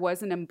there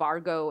was an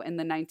embargo in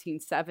the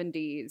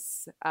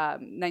 1970s,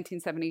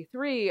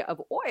 1973, of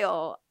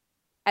oil,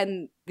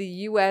 and the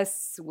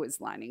US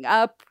was lining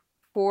up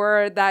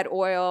for that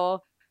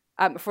oil,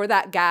 for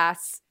that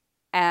gas,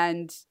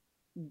 and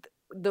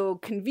the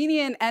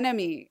convenient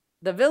enemy,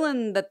 the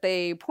villain that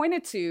they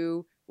pointed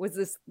to,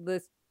 was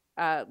this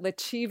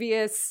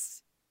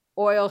lascivious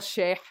oil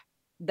sheikh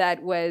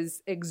that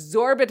was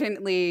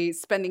exorbitantly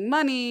spending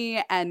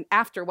money and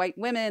after white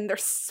women.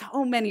 There's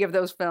so many of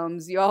those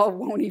films. Y'all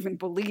won't even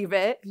believe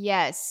it.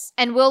 Yes.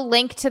 And we'll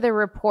link to the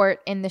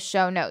report in the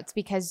show notes,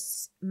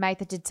 because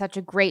Maytha did such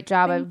a great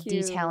job of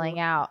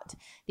detailing out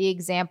the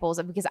examples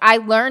of, because I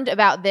learned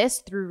about this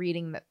through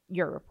reading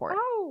your report.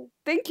 Oh,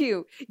 thank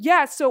you.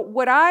 Yeah. So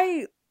what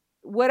I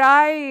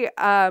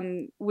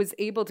was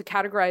able to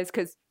categorize,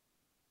 because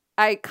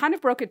I kind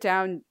of broke it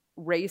down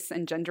race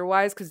and gender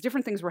wise, because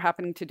different things were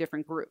happening to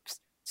different groups.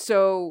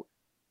 So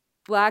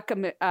Black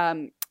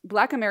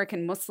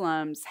American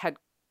Muslims had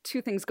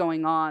two things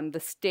going on. The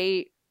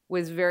state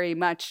was very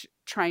much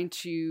trying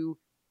to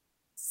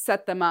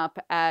set them up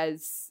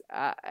as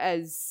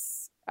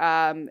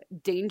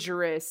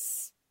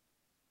dangerous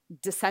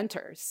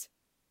dissenters.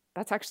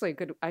 That's actually a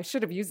good, I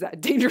should have used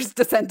that, dangerous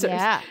dissenters.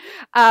 Yeah.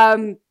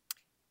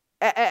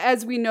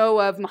 As we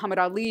know of Muhammad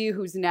Ali,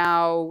 who's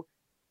now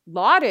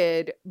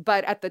lauded,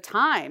 but at the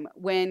time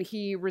when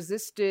he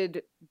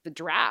resisted the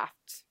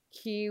draft,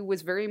 he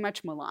was very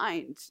much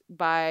maligned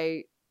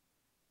by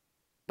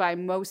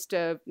most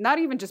of, not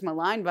even just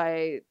maligned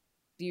by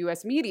the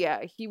US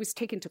media. He was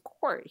taken to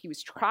court. He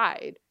was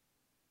tried.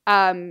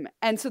 And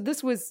so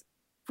this was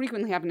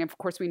frequently happening. Of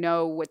course, we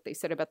know what they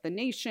said about the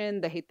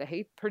nation, the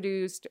hate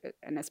produced,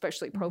 and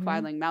especially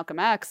profiling Malcolm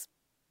X.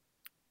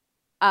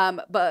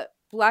 But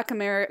Black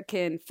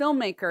American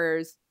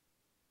filmmakers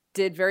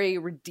did very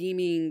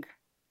redeeming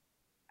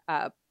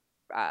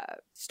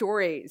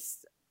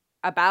stories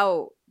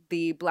about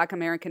the Black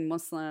American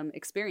Muslim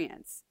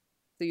experience.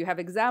 So you have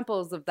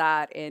examples of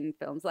that in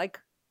films like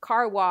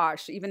Car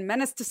Wash, even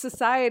Menace to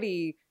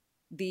Society.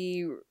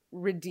 The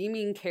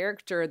redeeming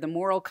character, the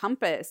moral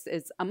compass,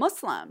 is a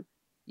Muslim.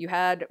 You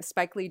had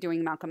Spike Lee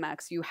doing Malcolm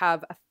X. You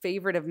have a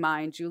favorite of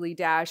mine, Julie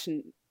Dash,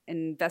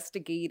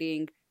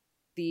 investigating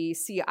the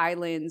Sea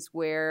Islands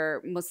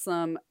where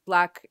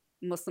Black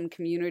Muslim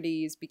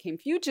communities became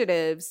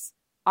fugitives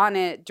on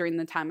it during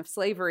the time of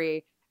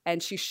slavery.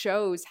 And she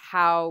shows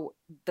how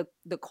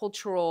the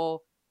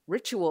cultural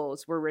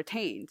rituals were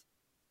retained.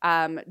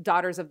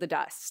 Daughters of the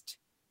Dust.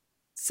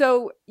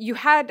 So you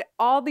had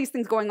all these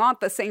things going on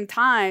at the same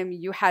time.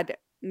 You had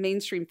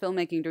mainstream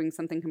filmmaking doing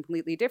something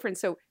completely different.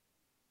 So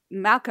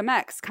Malcolm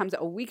X comes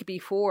a week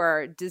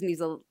before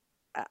Disney's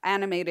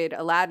animated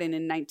Aladdin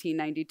in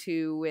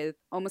 1992, with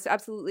almost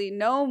absolutely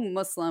no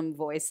Muslim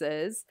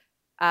voices.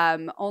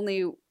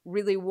 Only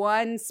really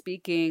one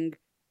speaking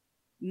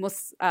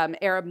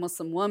Arab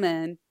Muslim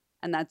woman,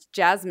 and that's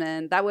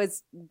Jasmine. That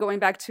was, going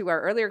back to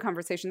our earlier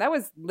conversation, that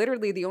was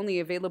literally the only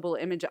available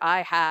image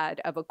I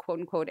had of a quote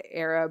unquote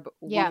Arab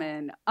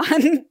woman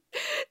on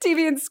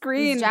TV and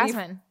screen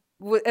Jasmine.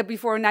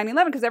 Before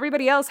 9/11, because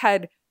everybody else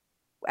had,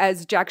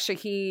 as Jack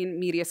Shaheen,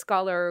 media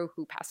scholar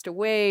who passed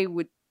away,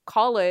 would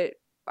call it,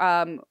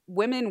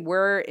 women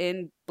were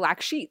in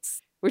black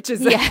sheets, which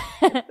is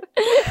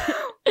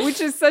which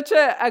is such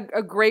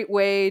a great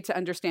way to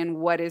understand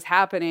what is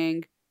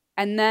happening.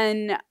 And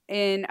then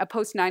in a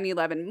post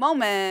 9/11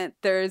 moment,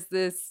 there's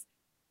this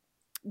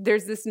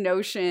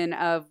notion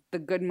of the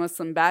good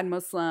Muslim, bad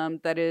Muslim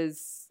that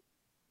is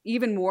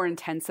even more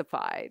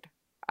intensified.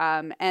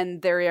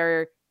 And there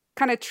are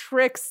kind of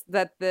tricks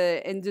that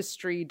the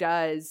industry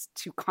does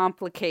to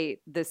complicate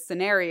this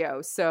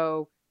scenario.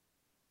 So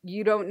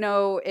you don't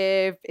know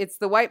if it's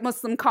the white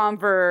Muslim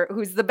convert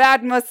who's the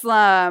bad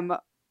Muslim.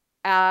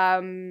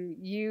 The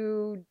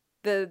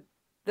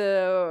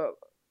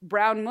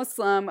brown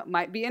Muslim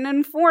might be an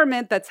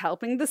informant that's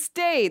helping the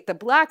state. The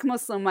black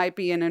Muslim might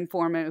be an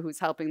informant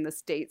who's helping the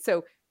state.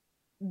 So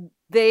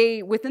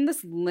they, within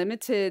this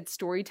limited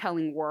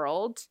storytelling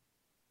world,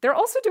 they're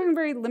also doing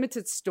very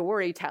limited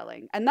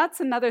storytelling. And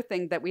that's another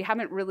thing that we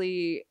haven't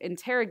really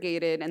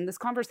interrogated, and this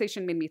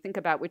conversation made me think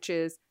about, which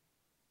is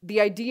the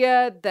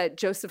idea that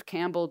Joseph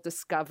Campbell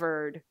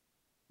discovered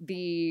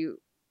the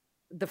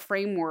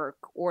framework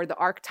or the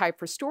archetype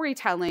for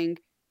storytelling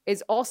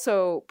is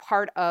also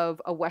part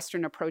of a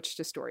Western approach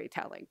to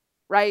storytelling,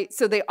 right?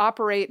 So they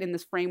operate in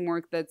this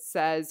framework that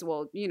says,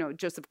 well, you know,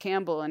 Joseph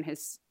Campbell and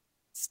his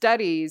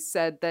studies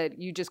said that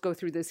you just go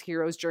through this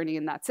hero's journey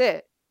and that's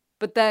it.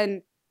 But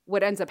then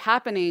what ends up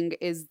happening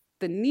is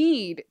the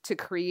need to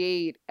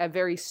create a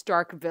very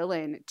stark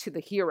villain to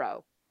the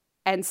hero.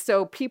 And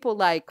so people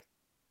like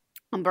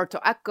Umberto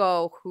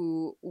Eco,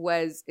 who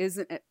was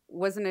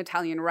an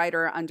Italian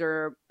writer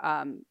under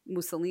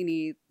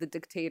Mussolini, the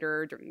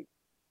dictator, during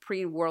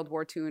pre-World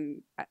War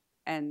II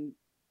and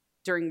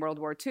during World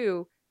War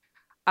II,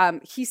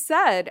 he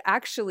said,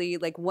 actually,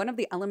 like, one of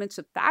the elements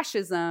of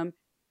fascism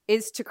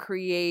is to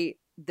create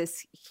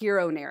this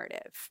hero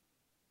narrative.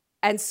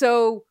 And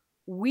so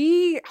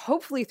we,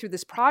 hopefully through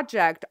this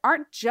project,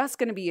 aren't just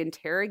going to be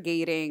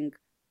interrogating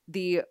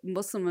the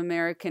Muslim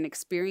American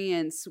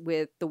experience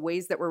with the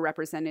ways that we're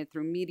represented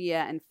through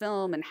media and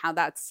film and how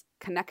that's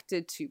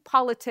connected to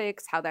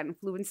politics, how that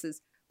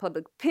influences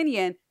public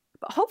opinion.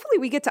 But hopefully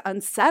we get to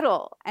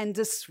unsettle and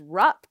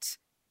disrupt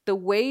the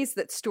ways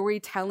that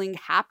storytelling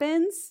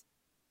happens,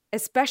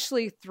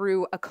 especially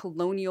through a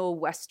colonial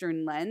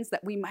Western lens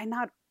that we might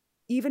not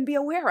even be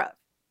aware of.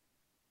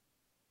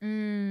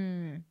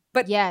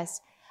 But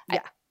yes.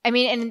 Yeah. I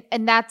mean,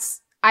 and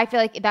that's, I feel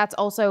like that's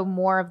also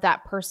more of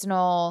that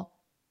personal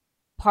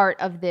part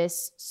of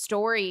this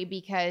story,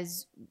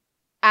 because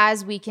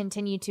as we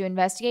continue to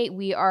investigate,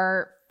 we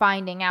are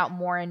finding out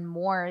more and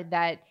more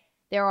that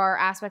there are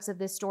aspects of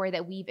this story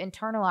that we've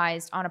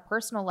internalized on a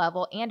personal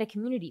level and a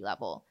community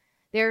level.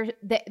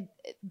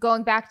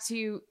 Going back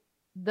to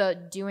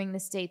the doing the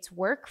state's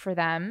work for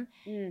them,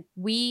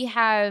 we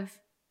have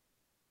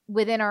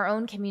within our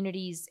own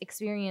communities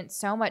experienced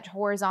so much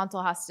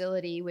horizontal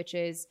hostility, which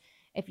is,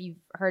 if you've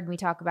heard me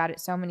talk about it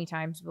so many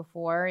times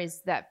before,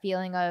 is that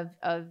feeling of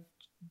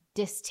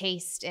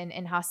distaste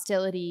and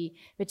hostility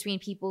between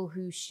people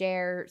who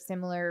share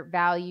similar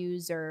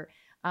values or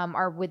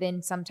are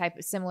within some type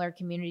of similar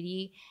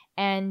community.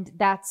 And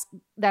that's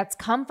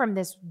come from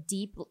this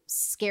deep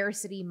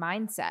scarcity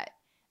mindset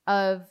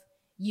of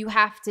you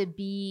have to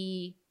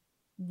be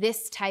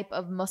this type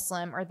of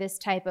Muslim or this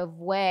type of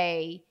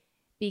way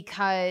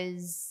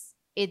because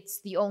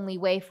it's the only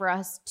way for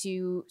us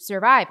to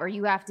survive, or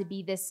you have to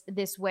be this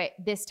way,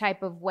 this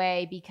type of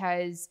way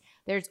because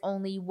there's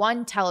only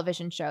one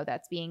television show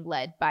that's being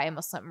led by a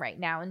Muslim right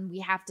now, and we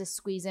have to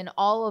squeeze in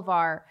all of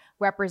our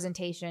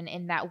representation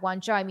in that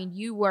one show. I mean,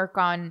 you work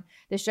on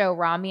the show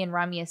Rami, and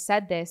Rami has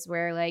said this,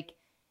 where like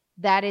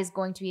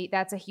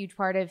that's a huge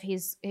part of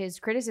his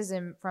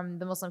criticism from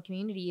the Muslim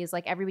community is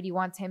like everybody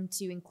wants him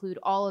to include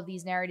all of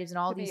these narratives and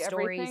all of these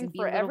stories and be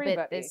a little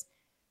bit this.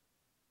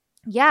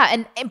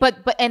 Yeah,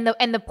 but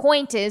the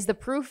point is, the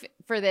proof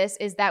for this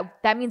is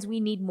that means we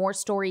need more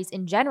stories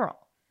in general.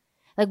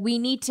 Like, we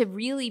need to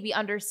really be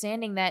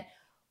understanding that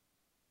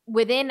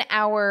within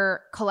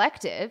our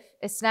collective,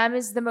 Islam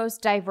is the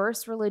most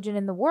diverse religion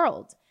in the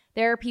world.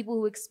 There are people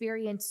who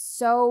experience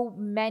so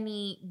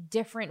many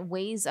different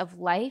ways of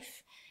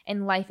life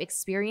and life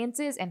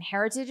experiences and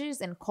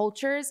heritages and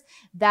cultures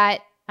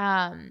that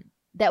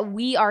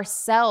we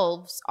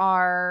ourselves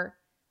are,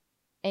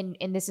 and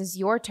this is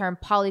your term,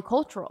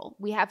 polycultural.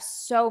 We have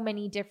so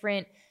many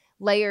different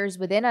layers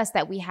within us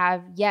that we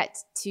have yet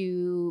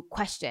to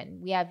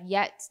question. We have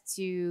yet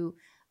to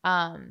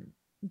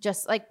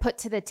just like put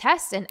to the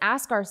test and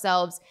ask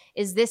ourselves,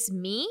 is this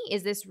me?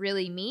 Is this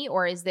really me?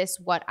 Or is this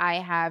what I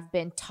have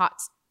been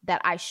taught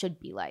that I should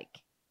be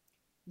like?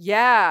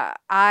 Yeah,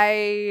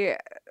 I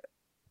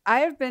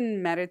have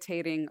been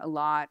meditating a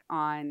lot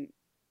on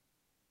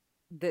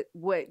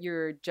what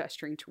you're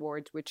gesturing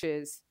towards, which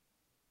is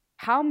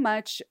how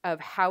much of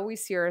how we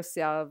see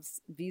ourselves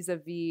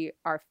vis-a-vis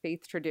our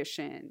faith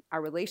tradition, our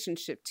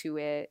relationship to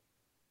it,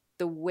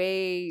 the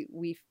way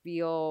we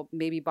feel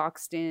maybe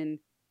boxed in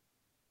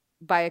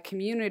by a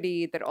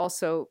community that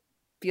also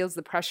feels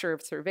the pressure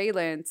of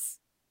surveillance,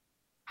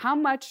 how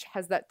much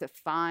has that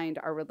defined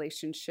our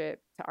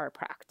relationship to our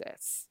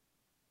practice?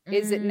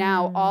 Is it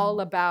now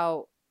all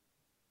about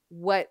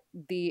what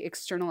the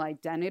external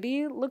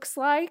identity looks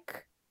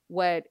like,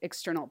 what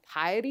external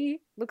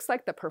piety looks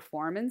like, the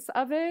performance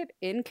of it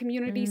in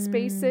community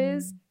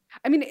spaces?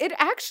 I mean, it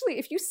actually,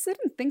 if you sit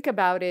and think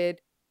about it,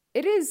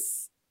 it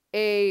is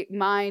a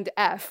mind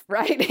F,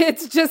 right?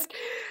 It's just,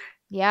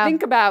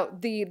 think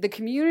about the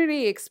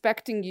community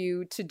expecting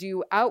you to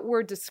do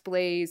outward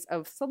displays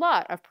of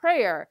salat, of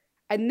prayer.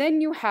 And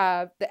then you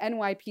have the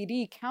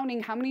NYPD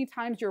counting how many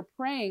times you're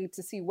praying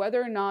to see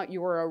whether or not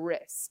you're a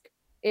risk,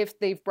 if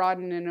they've brought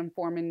in an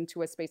informant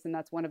into a space and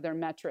that's one of their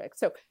metrics.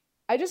 So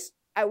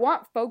I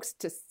want folks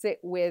to sit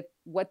with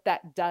what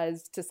that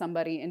does to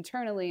somebody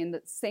internally, in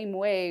the same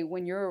way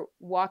when you're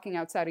walking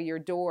outside of your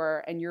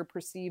door and you're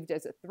perceived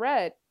as a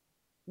threat.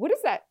 What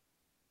does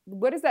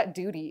that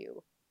do to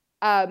you?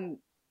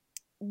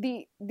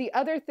 The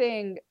other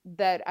thing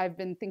that I've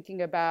been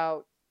thinking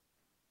about,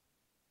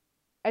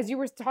 as you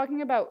were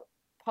talking about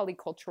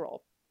polycultural,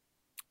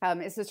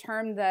 it's a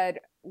term that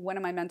one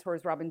of my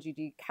mentors, Robin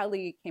G.G.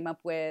 Kelly, came up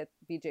with.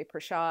 Vijay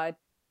Prashad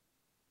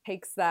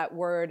takes that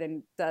word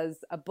and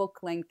does a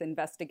book-length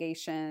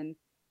investigation.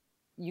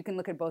 You can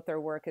look at both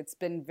their work. It's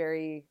been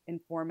very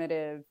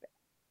informative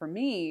for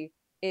me,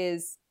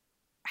 is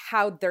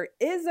how there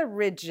is a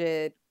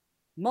rigid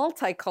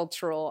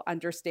multicultural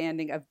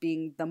understanding of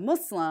being the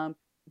Muslim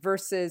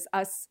versus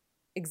us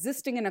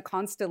existing in a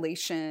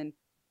constellation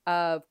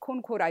of quote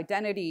unquote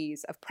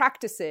identities, of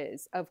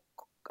practices, of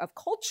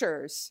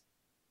cultures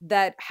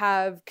that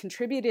have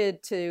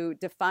contributed to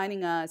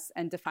defining us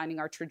and defining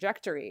our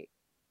trajectory.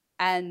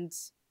 And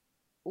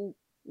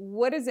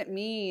what does it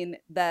mean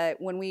that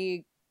when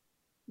we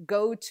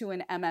go to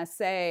an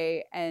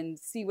MSA and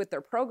see what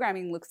their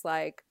programming looks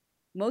like,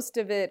 most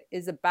of it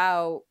is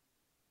about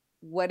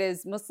what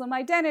does Muslim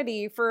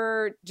identity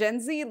for Gen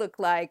Z look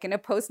like in a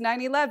post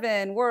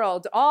 9/11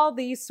 world? All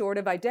these sort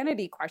of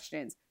identity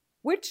questions,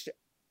 which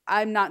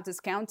I'm not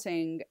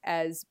discounting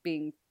as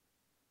being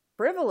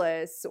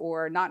frivolous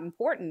or not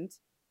important,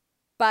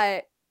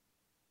 but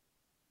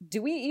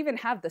do we even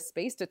have the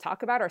space to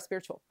talk about our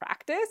spiritual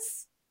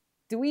practice?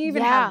 Do we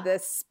even have the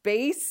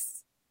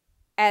space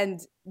and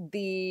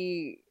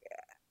the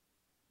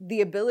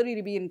ability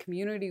to be in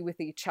community with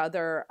each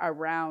other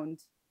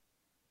around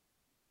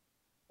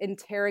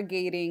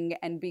interrogating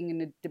and being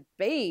in a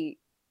debate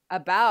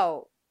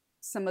about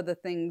some of the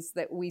things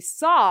that we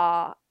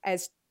saw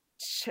as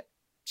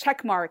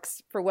check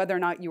marks for whether or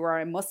not you are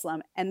a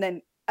Muslim, and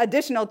then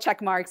additional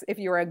check marks if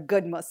you're a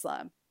good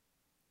Muslim?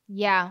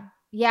 Yeah.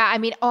 I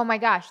mean, oh my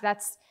gosh,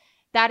 that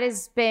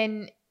has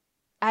been,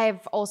 I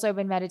have also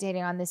been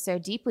meditating on this so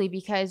deeply,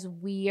 because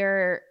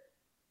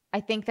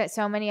I think that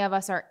so many of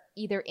us are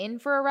either in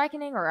for a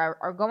reckoning or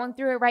are going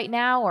through it right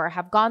now, or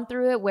have gone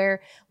through it,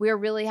 where we're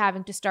really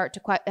having to start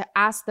to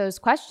ask those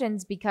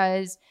questions,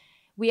 because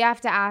we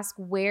have to ask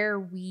where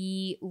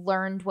we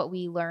learned what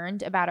we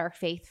learned about our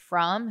faith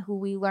from, who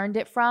we learned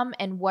it from,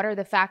 and what are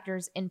the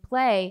factors in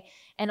play.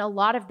 And a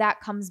lot of that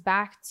comes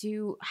back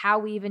to how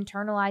we've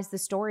internalized the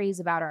stories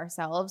about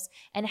ourselves,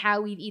 and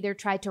how we've either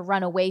tried to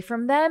run away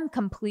from them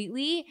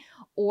completely,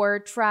 or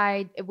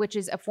tried, which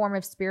is a form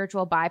of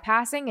spiritual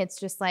bypassing. It's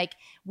just like,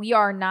 we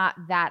are not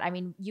that. I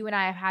mean, you and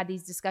I have had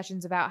these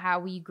discussions about how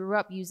we grew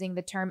up using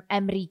the term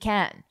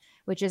Américain,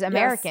 which is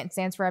American,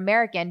 stands for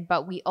American,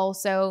 but we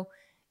also,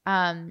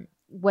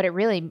 what it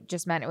really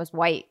just meant, it was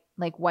white,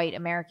 like white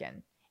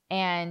American,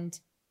 and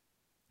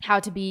how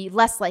to be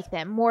less like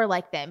them, more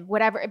like them,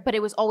 whatever. But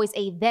it was always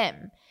a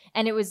them.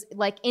 And it was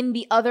like in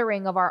the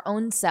othering of our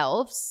own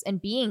selves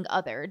and being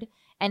othered,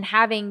 and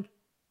having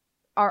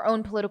our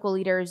own political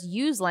leaders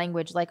use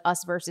language like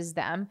us versus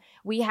them.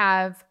 We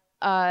have,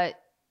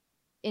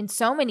 in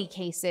so many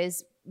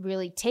cases,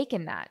 really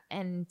taken that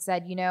and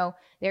said,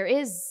 there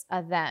is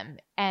a them,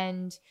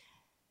 and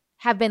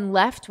have been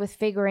left with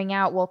figuring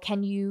out, well,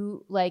 can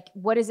you, like,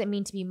 what does it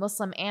mean to be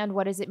Muslim, and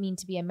what does it mean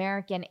to be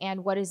American,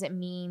 and what does it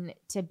mean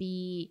to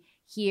be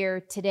here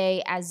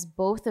today as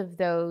both of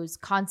those,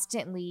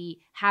 constantly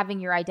having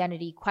your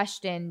identity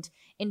questioned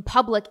in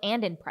public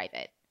and in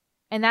private.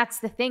 And that's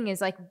the thing, is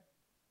like,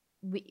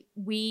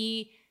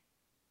 we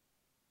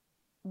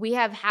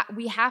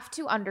have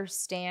to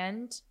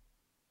understand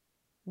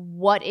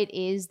what it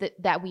is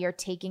that we are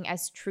taking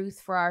as truth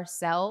for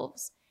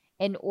ourselves,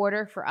 in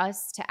order for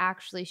us to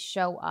actually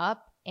show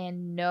up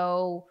and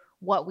know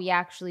what we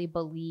actually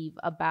believe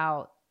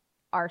about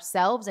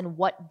ourselves and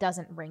what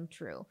doesn't ring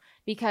true.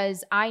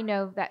 Because I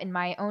know that in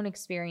my own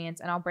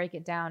experience, and I'll break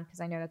it down because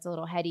I know that's a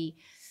little heady,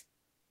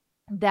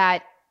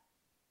 that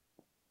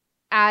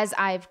as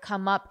I've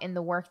come up in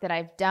the work that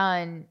I've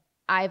done,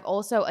 I've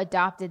also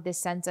adopted this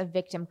sense of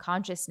victim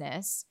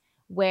consciousness,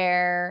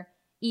 where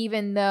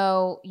even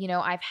though,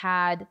 I've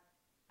had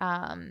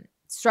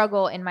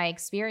struggle in my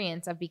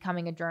experience of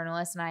becoming a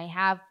journalist, and I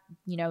have,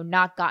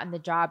 not gotten the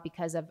job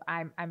because of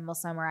I'm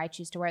Muslim, or I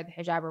choose to wear the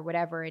hijab, or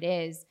whatever it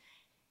is.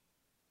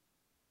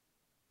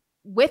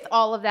 With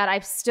all of that,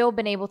 I've still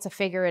been able to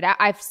figure it out.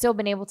 I've still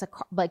been able to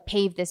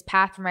pave this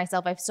path for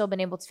myself. I've still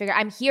been able to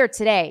I'm here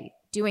today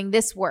doing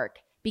this work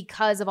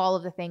because of all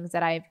of the things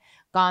that I've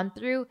gone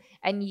through.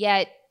 And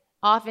yet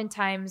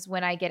oftentimes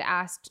when I get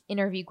asked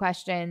interview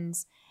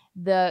questions,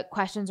 the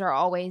questions are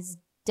always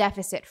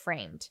deficit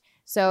framed.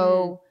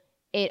 So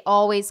it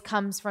always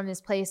comes from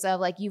this place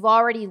of you've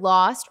already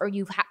lost, or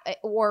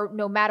or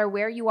no matter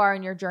where you are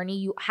in your journey,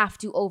 you have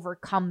to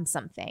overcome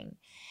something.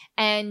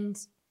 And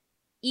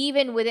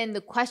even within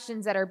the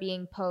questions that are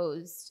being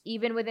posed,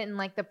 even within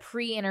the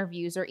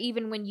pre-interviews, or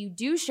even when you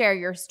do share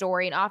your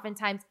story, and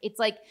oftentimes it's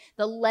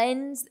the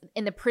lens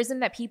and the prism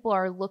that people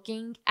are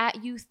looking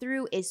at you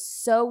through is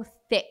so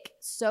thick,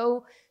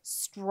 so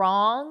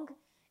strong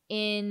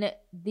in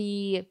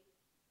the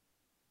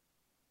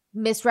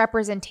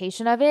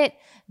misrepresentation of it,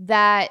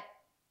 that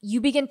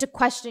you begin to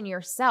question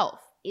yourself.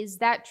 Is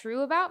that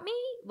true about me?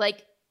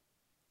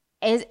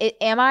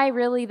 Am I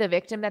really the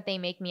victim that they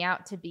make me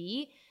out to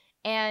be?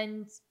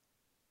 And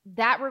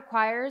that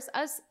requires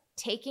us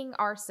taking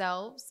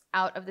ourselves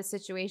out of the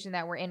situation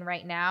that we're in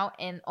right now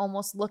and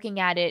almost looking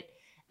at it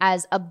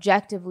as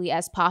objectively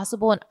as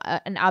possible.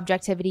 And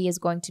objectivity is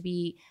going to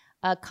be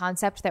a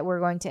concept that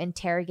we're going to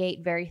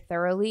interrogate very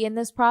thoroughly in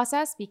this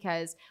process,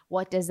 because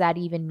what does that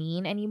even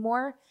mean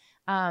anymore?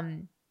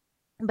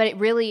 But it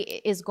really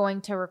is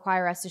going to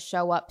require us to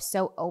show up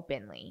so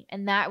openly.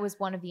 And that was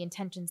one of the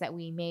intentions that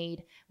we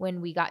made when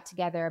we got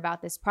together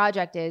about this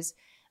project, is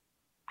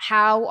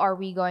how are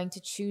we going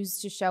to choose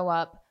to show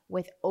up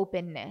with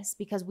openness?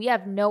 Because we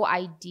have no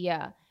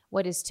idea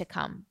what is to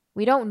come.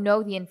 We don't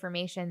know the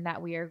information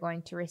that we are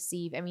going to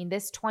receive. I mean,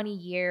 this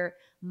 20-year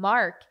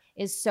mark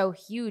is so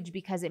huge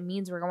because it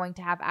means we're going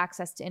to have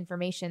access to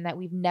information that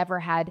we've never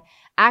had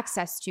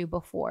access to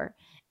before.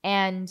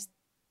 And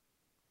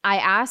I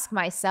ask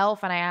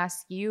myself, and I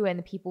ask you and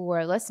the people who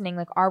are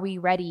listening, are we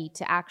ready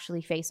to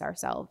actually face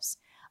ourselves?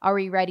 Are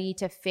we ready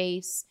to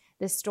face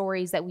the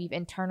stories that we've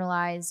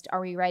internalized? Are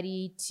we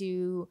ready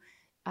to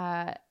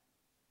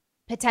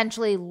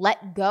potentially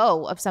let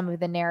go of some of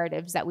the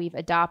narratives that we've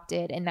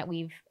adopted and that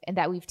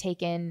we've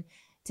taken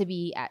to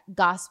be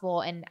gospel,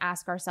 and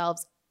ask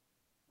ourselves,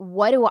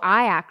 what do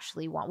I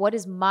actually want? What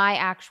is my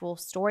actual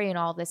story in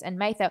all of this? And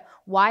Maytha,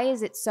 why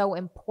is it so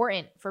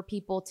important for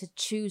people to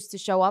choose to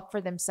show up for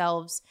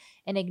themselves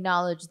and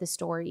acknowledge the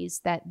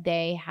stories that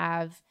they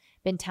have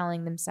been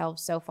telling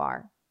themselves so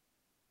far?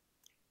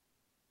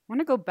 I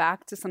want to go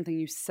back to something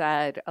you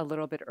said a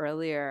little bit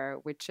earlier,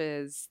 which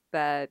is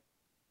that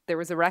there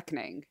was a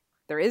reckoning.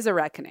 There is a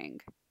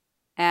reckoning.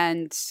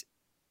 And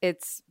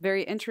it's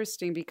very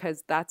interesting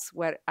because that's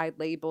what I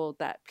labeled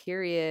that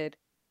period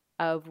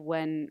of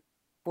when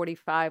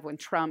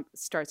Trump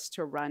starts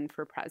to run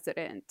for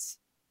president.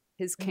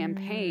 His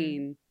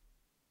campaign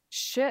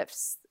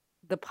shifts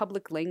the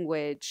public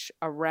language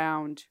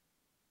around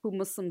who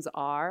Muslims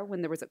are.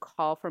 When there was a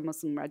call for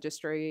Muslim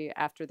registry,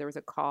 after there was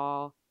a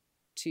call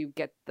to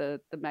get the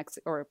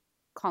or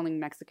calling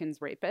Mexicans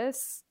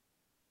rapists,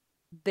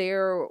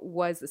 there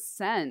was a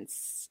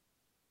sense,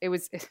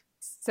 it's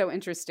so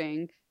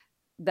interesting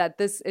that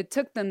it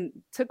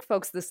took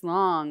folks this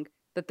long,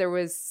 that there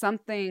was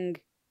something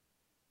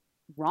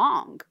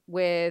wrong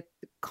with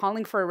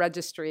calling for a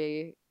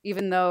registry,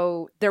 even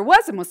though there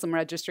was a Muslim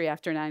registry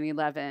after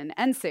 9/11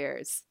 and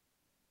NSERS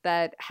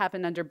that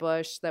happened under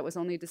Bush, that was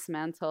only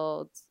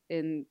dismantled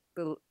in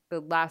the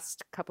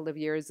last couple of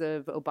years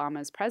of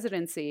Obama's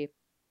presidency.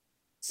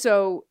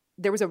 So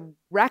there was a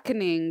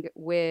reckoning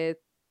with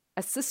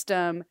a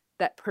system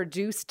that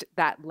produced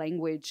that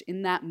language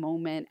in that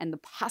moment and the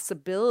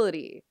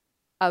possibility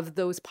of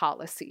those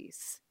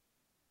policies.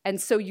 And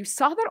so you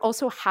saw that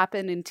also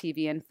happen in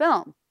TV and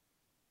film.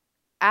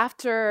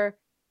 After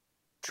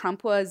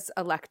Trump was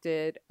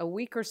elected, a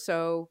week or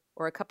so,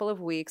 or a couple of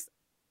weeks,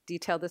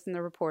 detail this in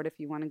the report if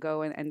you want to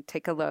go and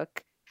take a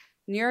look,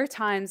 New York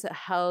Times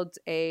held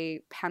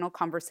a panel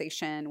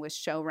conversation with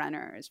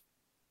showrunners,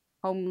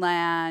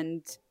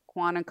 Homeland,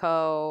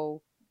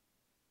 Quantico,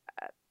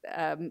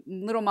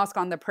 Little Mosque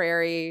on the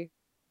Prairie,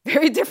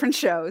 very different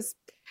shows.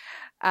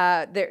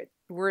 There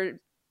were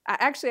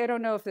actually, I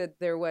don't know if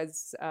there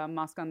was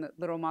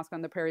Little Mosque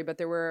on the Prairie, but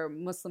there were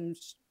Muslim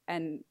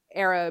and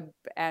Arab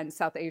and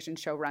South Asian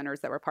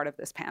showrunners that were part of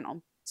this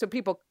panel. So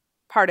people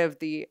part of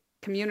the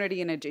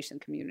community and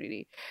adjacent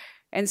community.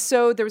 And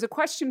so there was a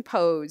question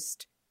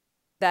posed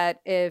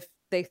that if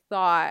they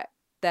thought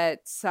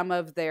that some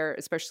of their,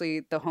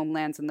 especially the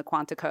Homelands and the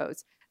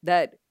Quanticos,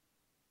 that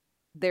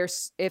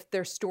if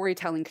their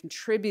storytelling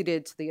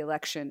contributed to the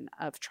election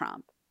of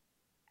Trump.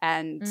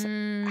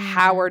 And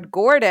Howard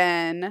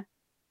Gordon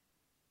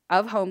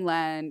of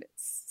Homeland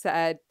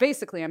said,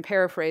 basically, I'm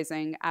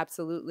paraphrasing,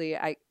 absolutely,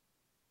 I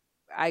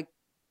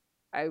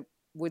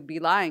would be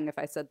lying if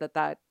I said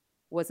that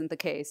wasn't the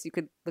case. You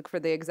could look for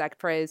the exact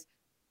phrase.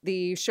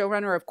 The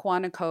showrunner of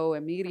Quantico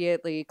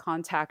immediately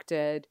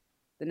contacted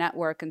the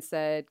network and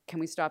said, can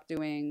we stop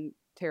doing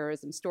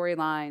terrorism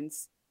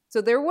storylines?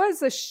 So there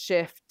was a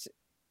shift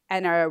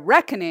and a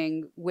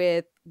reckoning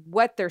with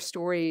what their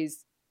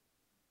stories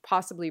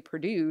possibly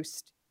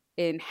produced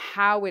in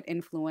how it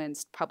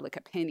influenced public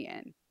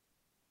opinion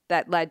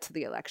that led to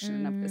the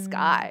election of this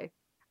guy.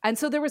 And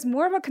so there was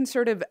more of a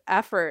concerted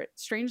effort,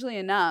 strangely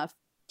enough,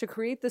 to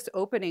create this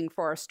opening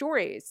for our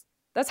stories.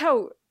 That's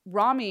how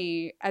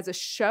Rami as a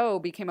show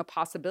became a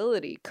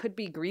possibility, could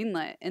be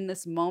greenlit in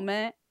this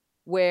moment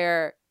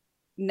where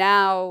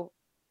now,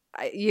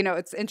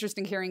 it's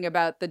interesting hearing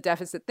about the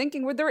deficit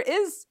thinking where there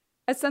is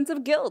a sense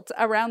of guilt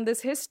around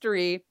this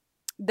history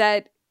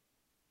that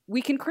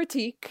we can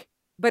critique,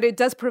 but it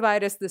does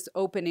provide us this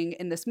opening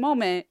in this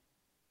moment.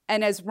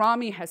 And as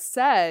Rami has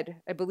said,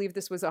 I believe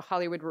this was a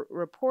Hollywood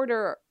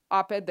Reporter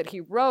op-ed that he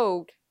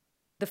wrote,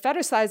 the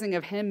fetishizing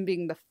of him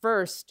being the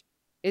first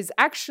is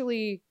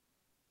actually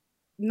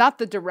not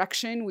the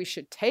direction we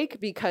should take,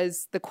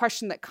 because the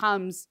question that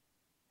comes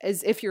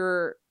is, if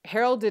you're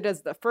heralded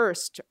as the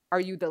first, are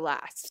you the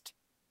last?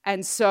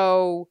 And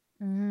so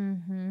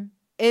in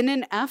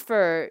an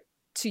effort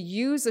to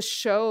use a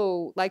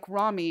show like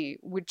Rami,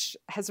 which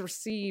has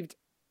received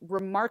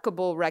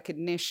remarkable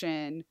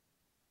recognition,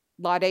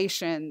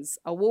 laudations,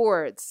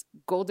 awards,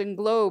 Golden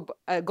Globe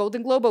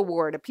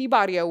Award, a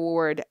Peabody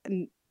Award,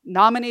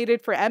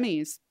 nominated for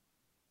Emmys.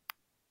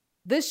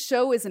 This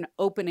show is an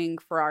opening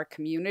for our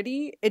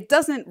community. It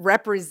doesn't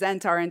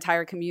represent our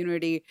entire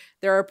community.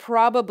 There are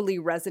probably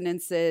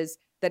resonances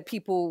that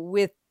people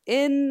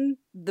within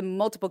the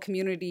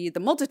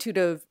multitude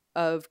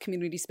of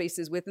community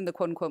spaces within the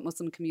quote unquote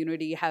Muslim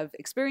community have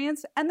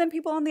experienced, and then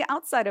people on the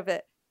outside of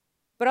it.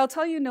 But I'll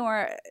tell you,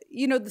 Noor,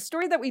 the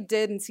story that we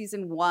did in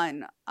season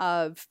 1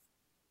 of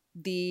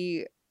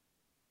the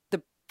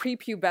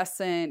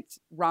prepubescent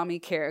Rami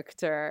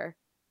character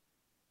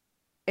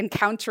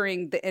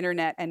encountering the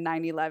internet and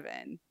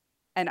 9/11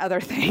 and other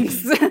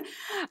things.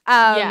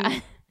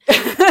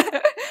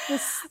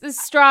 The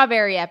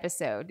strawberry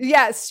episode.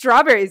 Yeah,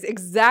 strawberries,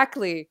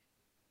 exactly.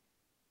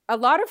 A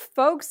lot of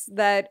folks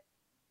that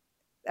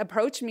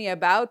approached me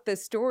about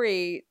this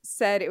story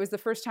said it was the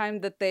first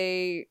time that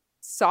they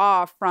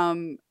saw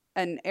from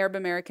an Arab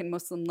American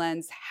Muslim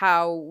lens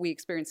how we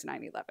experienced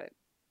 9/11.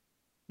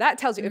 That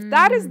tells you, if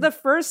that is the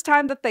first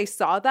time that they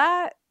saw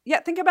that,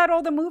 think about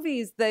all the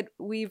movies that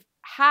we've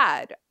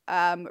had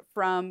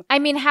from. I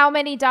mean, how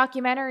many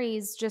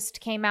documentaries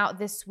just came out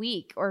this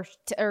week, or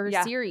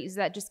series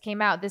that just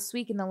came out this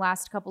week in the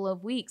last couple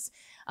of weeks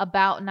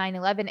about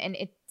 9/11, and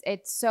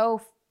it's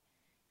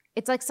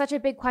like such a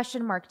big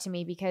question mark to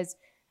me, because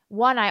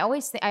one, I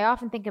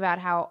often think about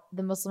how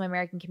the Muslim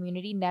American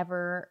community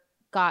never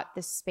got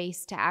the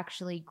space to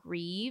actually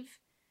grieve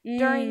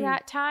during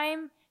that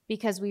time,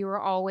 because we were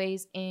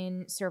always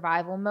in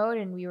survival mode,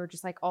 and we were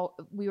just like,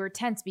 we were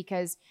tense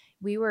because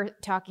we were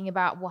talking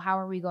about, well, how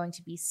are we going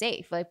to be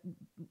safe? Like,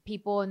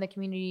 people in the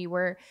community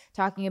were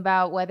talking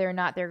about whether or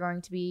not they're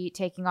going to be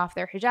taking off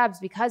their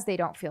hijabs because they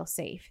don't feel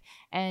safe.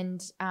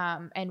 And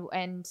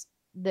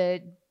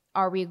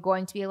are we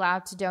going to be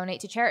allowed to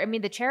donate to charity? I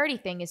mean, the charity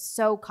thing is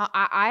so,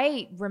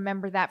 I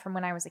remember that from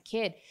when I was a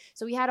kid.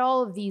 So we had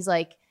all of these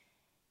like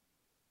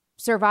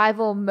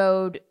survival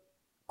mode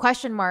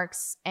question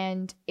marks,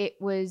 and it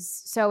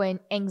was so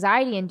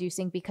anxiety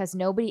inducing because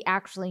nobody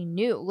actually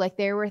knew. Like,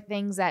 there were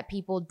things that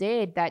people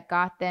did that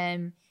got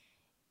them,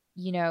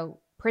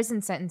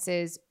 prison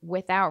sentences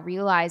without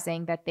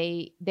realizing that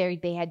they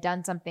had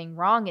done something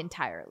wrong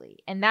entirely.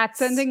 And that's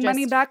sending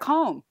money back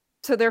home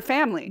to their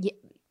family. Yeah,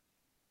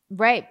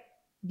 right.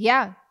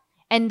 Yeah.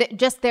 And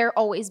just there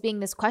always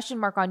being this question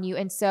mark on you.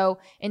 And so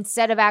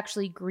instead of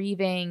actually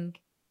grieving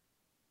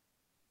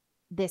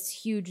this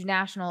huge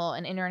national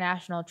and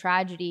international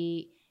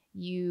tragedy,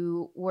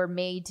 you were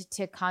made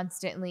to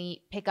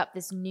constantly pick up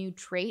this new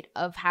trait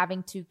of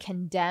having to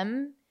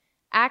condemn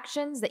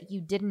actions that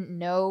you didn't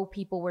know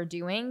people were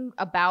doing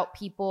about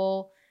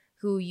people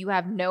who you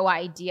have no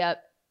idea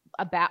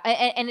about.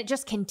 And it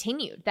just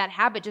continued. That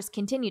habit just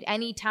continued.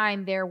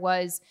 Anytime there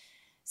was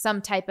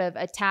some type of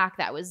attack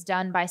that was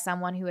done by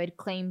someone who had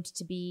claimed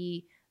to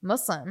be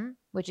Muslim,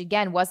 which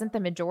again wasn't the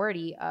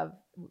majority of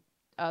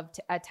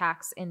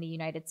attacks in the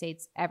United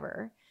States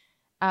ever,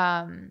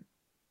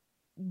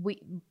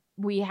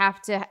 we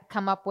have to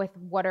come up with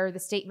what are the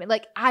statement.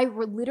 Like, I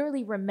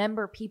literally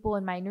remember people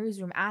in my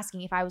newsroom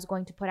asking if I was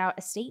going to put out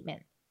a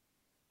statement,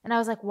 and I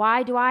was like,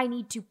 why do I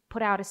need to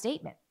put out a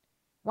statement?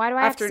 Why do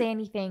I have to say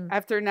anything?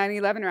 After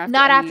 9/11 or after?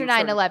 Not after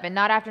 9/11.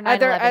 Not after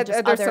 9/11.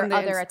 Just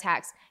other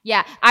attacks.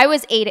 Yeah, I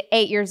was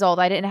 8 years old.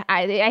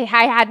 I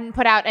hadn't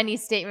put out any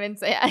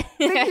statements. I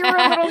think you were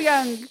a little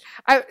young.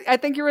 I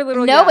think you were a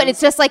little young. No, but it's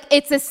just like,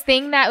 it's this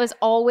thing that was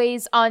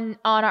always on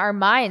our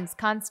minds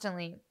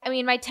constantly. I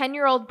mean, my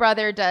 10-year-old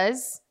brother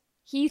does.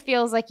 He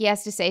feels like he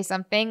has to say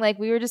something. Like,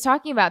 we were just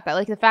talking about that.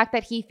 Like, the fact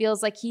that he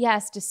feels like he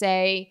has to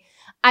say,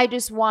 I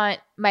just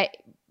want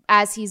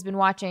as he's been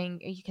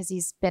watching, because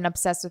he's been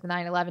obsessed with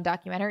 9/11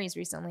 documentaries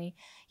recently,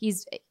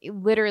 he's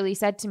literally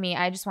said to me,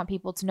 I just want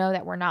people to know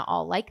that we're not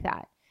all like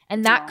that.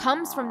 And that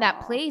comes from that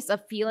Aw. place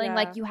of feeling Yeah.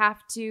 like you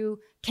have to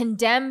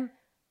condemn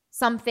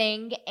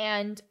something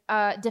and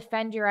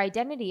defend your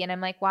identity. And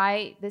I'm like,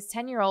 why this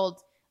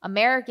 10-year-old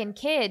American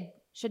kid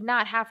should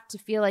not have to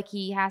feel like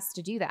he has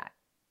to do that.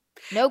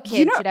 No You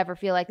kid know, should ever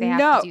feel like they have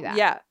to no, do that.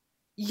 yeah.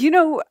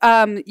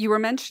 You were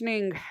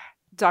mentioning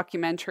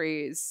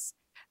documentaries.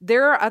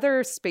 There are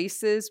other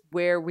spaces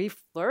where we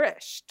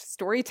flourished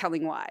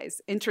storytelling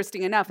wise,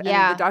 interesting enough. And the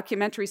Yeah.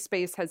 documentary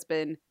space has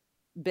been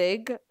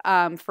big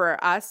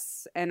for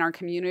us and our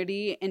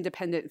community,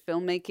 independent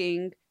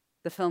filmmaking,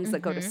 the films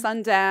that go to Mm-hmm.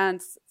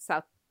 Sundance,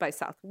 South by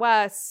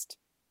Southwest.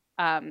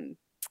 Um,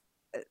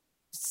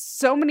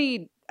 so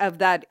many of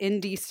that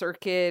indie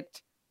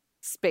circuit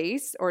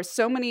space, or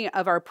so many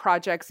of our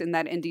projects in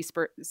that indie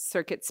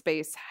circuit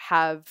space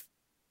have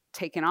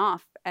taken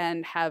off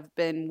and have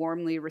been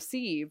warmly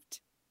received.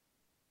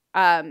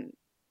 And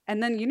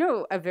then,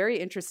 a very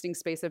interesting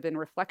space I've been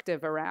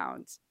reflective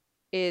around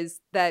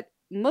is that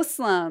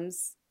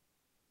Muslims,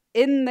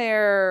 in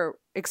their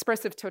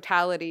expressive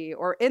totality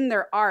or in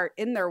their art,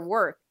 in their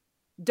work,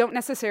 don't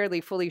necessarily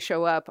fully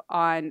show up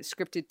on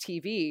scripted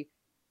TV,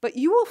 but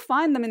you will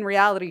find them in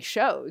reality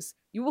shows.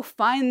 You will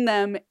find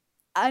them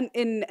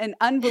in an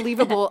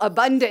unbelievable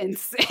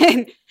abundance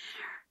in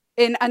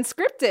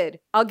unscripted.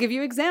 I'll give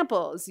you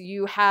examples.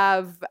 You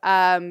have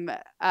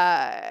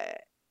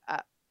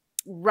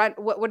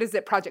what is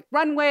it? Project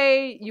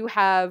Runway. You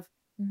have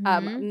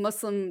Mm-hmm.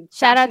 Muslim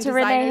Shout out fashion to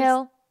Renee designers.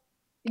 Hill.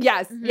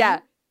 Yes, Mm-hmm. yeah.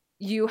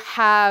 You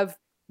have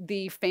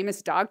the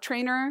famous dog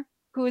trainer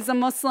who is a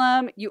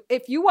Muslim.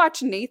 If you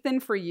watch Nathan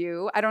For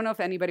You, I don't know if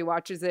anybody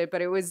watches it,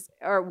 but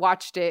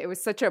watched it. It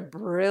was such a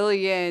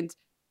brilliant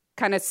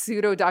kind of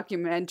pseudo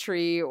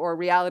documentary or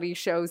reality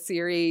show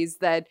series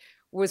that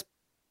was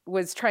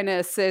trying to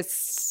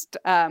assist,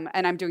 and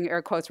I'm doing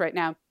air quotes right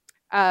now,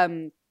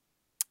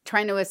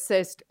 trying to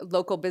assist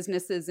local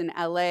businesses in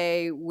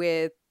LA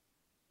with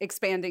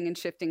expanding and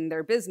shifting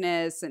their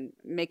business and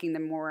making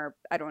them more,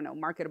 I don't know,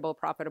 marketable,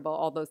 profitable,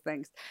 all those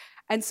things.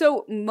 And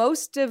so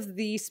most of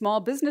the small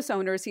business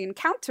owners he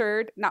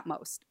encountered, not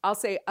most, I'll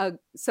say a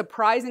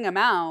surprising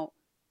amount,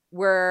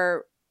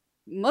 were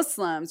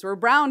Muslims, were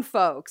brown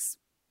folks.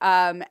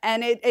 And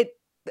it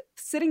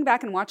sitting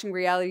back and watching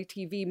reality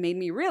TV made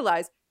me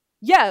realize,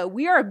 yeah,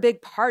 we are a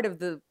big part of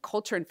the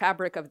culture and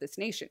fabric of this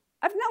nation.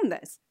 I've known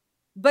this,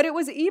 but it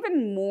was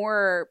even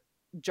more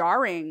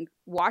jarring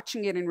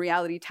watching it in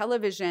reality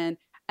television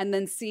and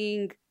then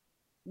seeing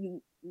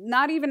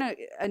not even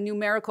a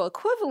numerical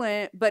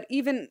equivalent, but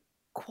even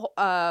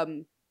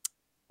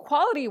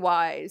quality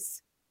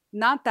wise,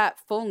 not that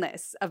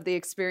fullness of the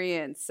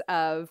experience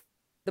of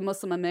the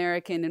Muslim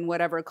American in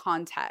whatever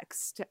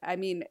context. I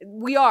mean,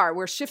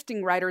 we're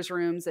shifting writers'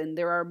 rooms, and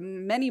there are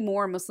many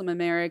more Muslim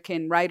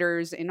American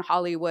writers in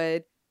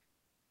Hollywood.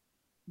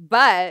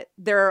 But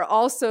there are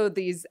also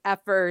these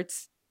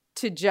efforts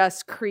to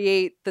just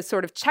create the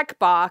sort of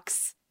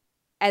checkbox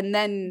and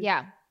then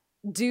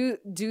do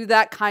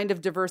that kind of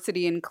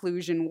diversity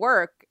inclusion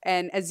work.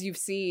 And as you've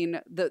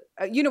seen,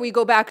 we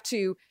go back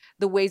to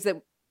the ways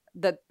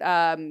that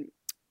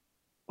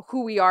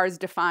who we are is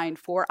defined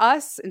for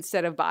us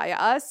instead of by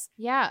us.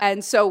 Yeah.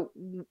 And so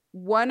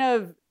one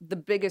of the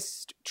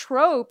biggest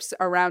tropes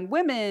around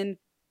women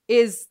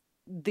is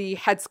the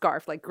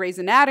headscarf. Like Grey's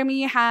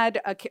Anatomy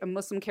had a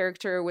Muslim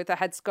character with a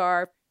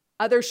headscarf.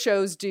 Other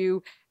shows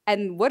do.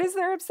 And what is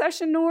their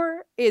obsession,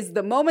 Noor? Is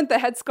the moment the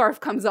headscarf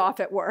comes off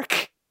at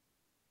work.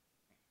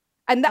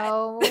 And that,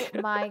 oh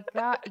my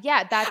God.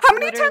 Yeah, that's how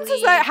many times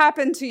has that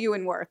happened to you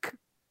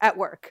at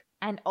work?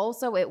 And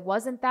also, it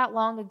wasn't that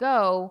long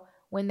ago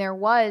when there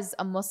was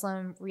a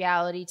Muslim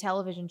reality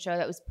television show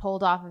that was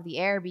pulled off of the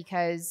air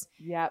because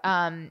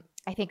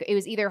I think it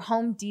was either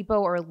Home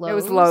Depot or Lowe's. It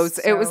was Lowe's.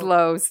 So it was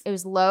Lowe's. It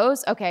was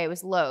Lowe's. Okay, it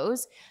was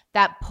Lowe's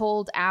that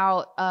pulled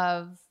out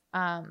of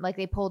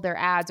they pulled their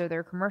ads or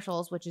their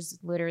commercials, which is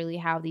literally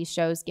how these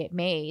shows get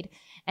made.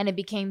 And it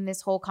became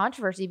this whole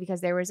controversy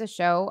because there was a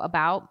show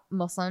about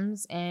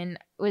Muslims in,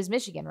 it was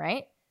Michigan,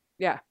 right?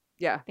 Yeah.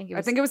 Yeah. I think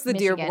it was the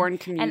Michigan. Dearborn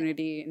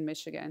community in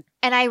Michigan.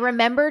 And I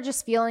remember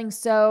just feeling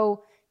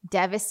so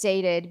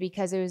devastated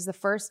because it was the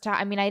first time.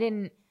 I mean, I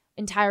didn't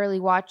entirely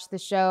watch the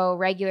show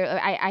regularly.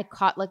 I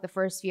caught like the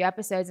first few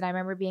episodes, and I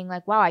remember being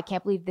like, wow, I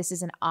can't believe this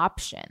is an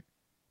option,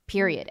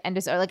 period. And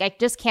I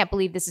just can't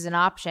believe this is an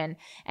option.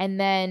 And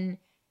then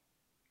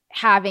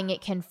having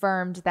it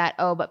confirmed that,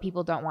 but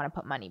people don't want to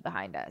put money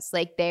behind us.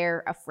 Like,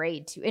 they're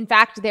afraid to. In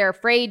fact, they're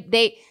afraid.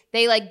 They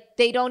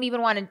don't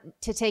even want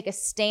to take a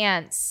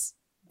stance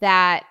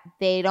that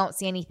they don't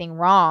see anything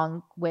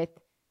wrong with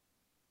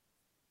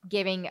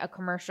giving a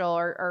commercial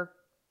or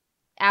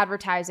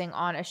advertising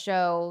on a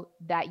show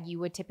that you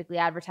would typically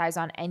advertise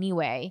on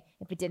anyway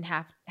if it didn't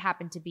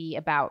happen to be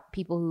about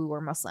people who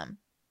were Muslim.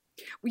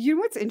 Well, you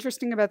know what's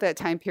interesting about that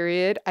time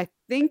period? I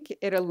think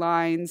it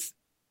aligns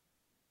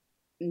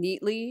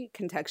neatly,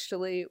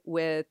 contextually,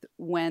 with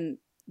when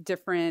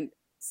different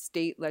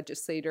state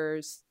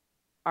legislators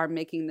are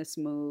making this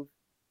move.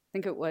 I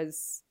think it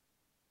was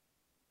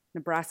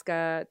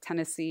Nebraska,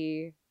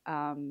 Tennessee,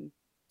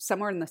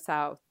 somewhere in the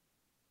South,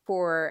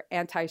 for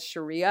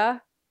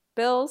anti-Sharia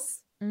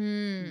bills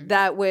Mm.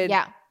 that would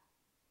Yeah.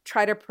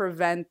 try to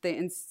prevent the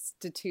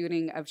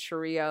instituting of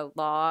Sharia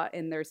law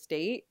in their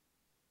state.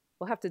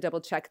 We'll have to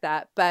double check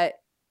that.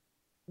 But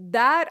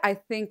that, I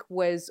think,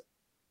 was,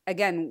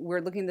 again,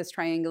 we're looking at this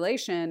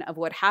triangulation of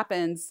what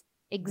happens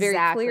very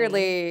Exactly.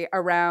 clearly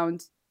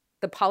around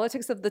the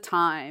politics of the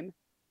time,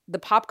 the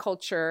pop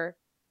culture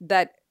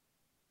that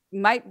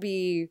might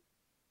be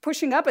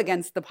pushing up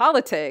against the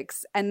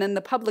politics, and then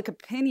the public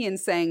opinion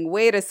saying,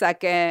 wait a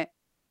second,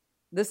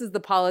 this is the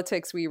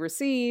politics we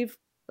receive.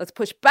 Let's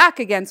push back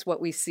against what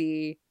we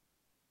see.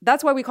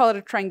 That's why we call it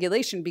a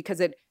triangulation, because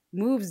it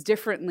moves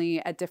differently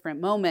at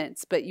different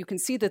moments. But you can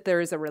see that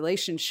there is a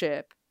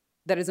relationship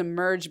that has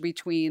emerged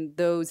between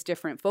those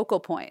different focal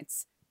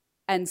points.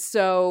 And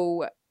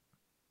so,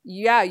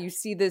 yeah, you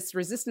see this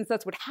resistance.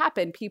 That's what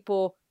happened.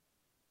 People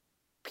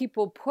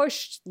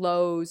pushed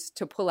Lowe's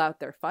to pull out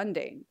their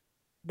funding.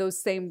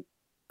 Those same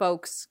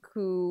folks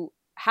who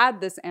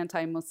had this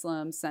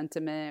anti-Muslim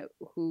sentiment,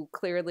 who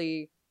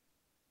clearly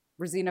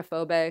were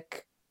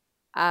xenophobic,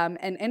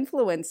 and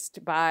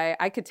influenced by,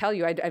 I could tell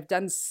you, I've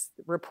done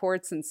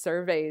reports and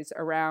surveys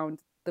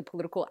around the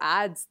political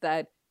ads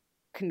that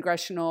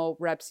congressional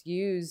reps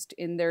used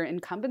in their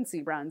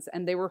incumbency runs,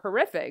 and they were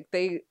horrific.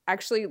 They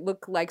actually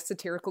look like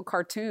satirical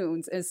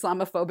cartoons,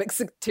 Islamophobic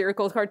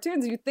satirical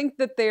cartoons. You think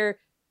that they're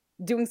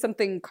doing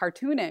something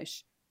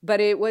cartoonish,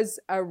 but it was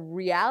a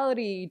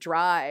reality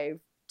drive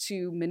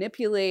to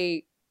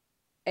manipulate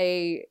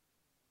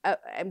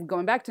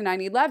going back to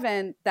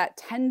 9/11, that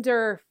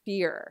tender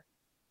fear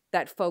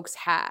that folks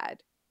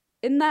had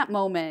in that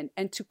moment,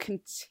 and to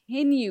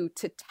continue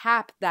to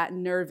tap that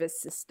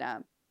nervous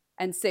system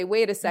and say,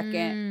 wait a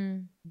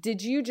second,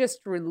 did you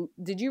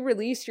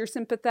release your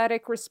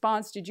sympathetic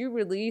response? Did you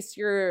release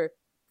your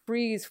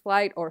freeze,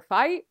 flight, or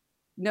fight?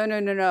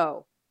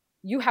 No.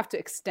 You have to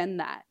extend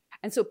that.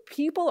 And so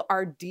people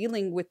are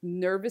dealing with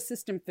nervous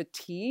system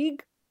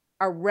fatigue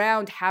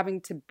around having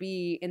to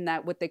be in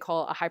that, what they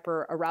call a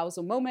hyper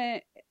arousal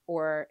moment,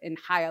 or in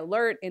high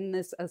alert, in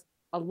this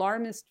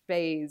alarmist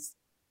phase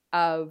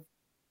of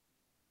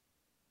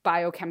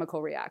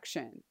biochemical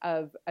reaction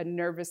of a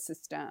nervous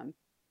system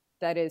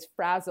that is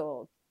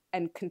frazzled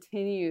and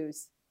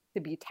continues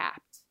to be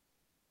tapped.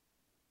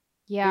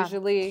 Yeah.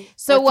 Visually.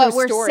 So what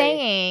we're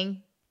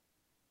saying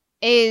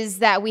is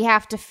that we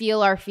have to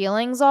feel our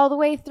feelings all the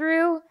way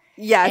through.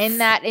 Yes. And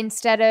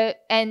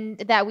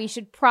that we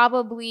should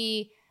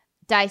probably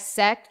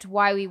dissect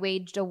why we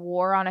waged a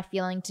war on a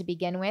feeling to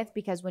begin with,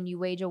 because when you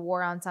wage a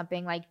war on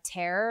something like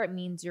terror, it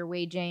means you could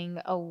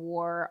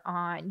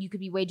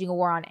be waging a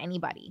war on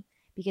anybody,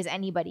 because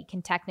anybody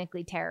can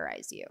technically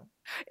terrorize you.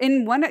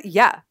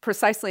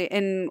 Precisely.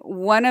 In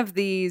one of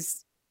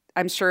these,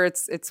 I'm sure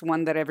it's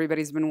one that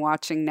everybody's been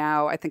watching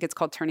now. I think it's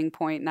called Turning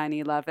Point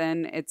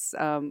 9/11. It's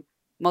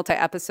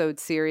multi-episode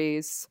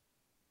series.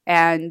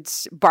 And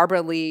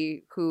Barbara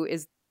Lee, who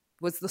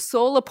was the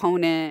sole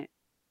opponent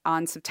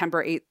on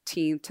September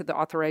 18th to the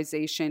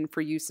authorization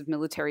for use of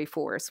military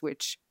force,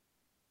 which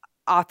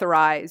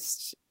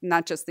authorized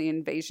not just the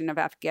invasion of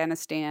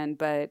Afghanistan,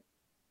 but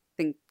I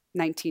think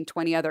 19,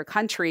 20 other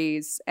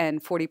countries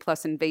and 40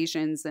 plus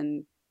invasions,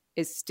 and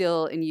is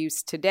still in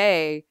use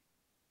today.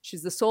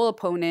 She's the sole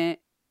opponent.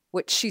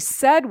 What she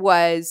said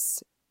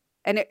was,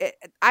 and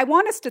I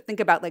want us to think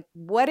about like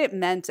what it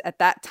meant at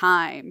that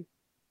time,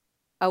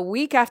 a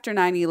week after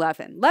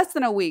 9/11, less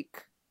than a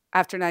week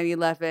after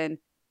 9/11,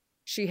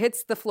 she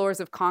hits the floors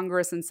of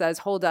Congress and says,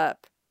 hold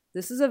up,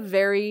 this is a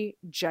very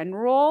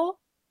general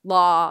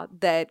law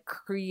that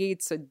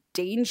creates a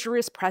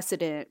dangerous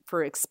precedent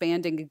for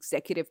expanding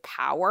executive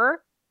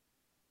power.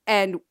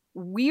 And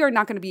we are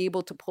not going to be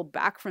able to pull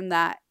back from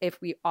that if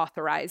we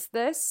authorize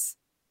this.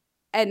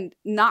 And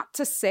not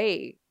to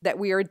say that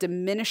we are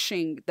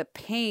diminishing the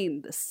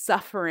pain, the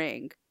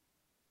suffering,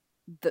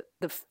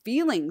 the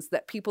feelings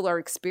that people are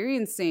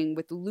experiencing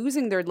with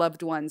losing their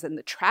loved ones, and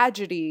the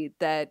tragedy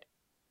that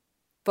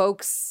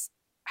folks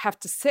have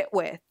to sit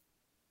with.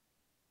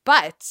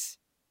 But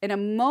in a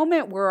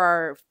moment where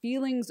our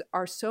feelings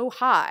are so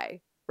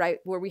high, right,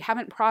 where we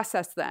haven't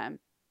processed them,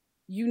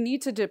 you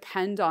need to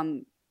depend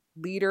on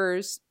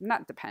leaders,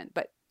 not depend,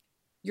 but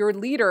your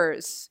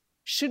leaders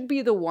should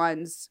be the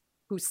ones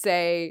who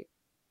say,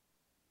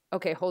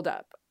 okay, hold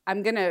up.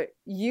 I'm going to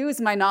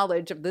use my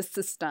knowledge of this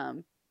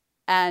system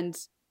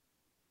and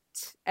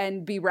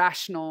be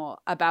rational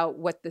about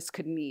what this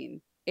could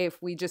mean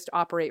if we just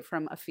operate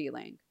from a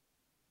feeling.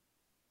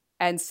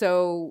 And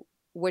so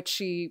what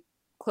she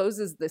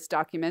closes this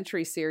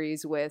documentary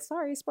series with,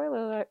 sorry, spoiler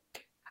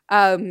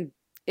alert,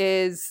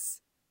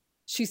 is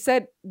she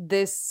said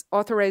this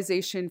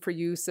authorization for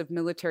use of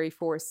military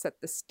force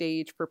set the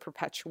stage for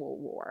perpetual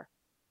war.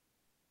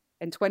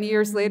 And 20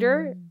 years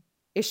later,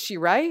 is she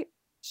right?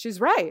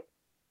 She's right.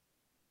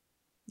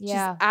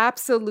 Yeah. She's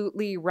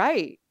absolutely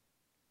right.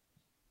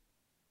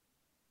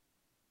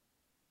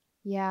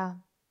 Yeah.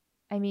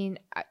 I mean,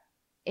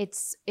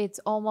 it's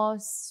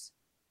almost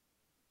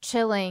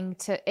chilling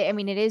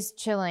it is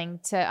chilling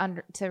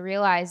to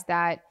realize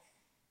that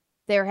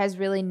there has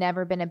really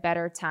never been a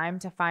better time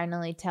to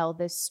finally tell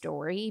this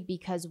story,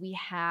 because we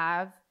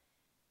have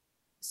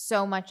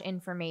so much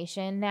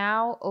information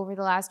now over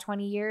the last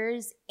 20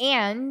 years,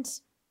 and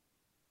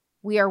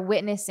we are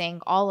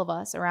witnessing, all of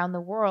us around the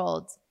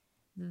world,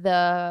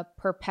 the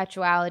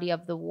perpetuality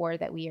of the war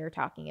that we are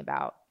talking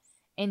about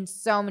in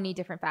so many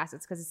different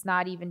facets, because it's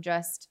not even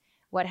just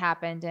what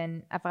happened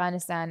in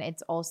Afghanistan,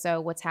 it's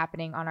also what's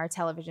happening on our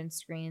television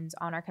screens,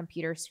 on our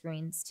computer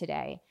screens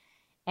today.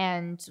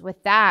 And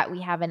with that, we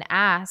have an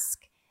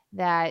ask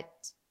that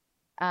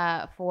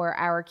for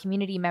our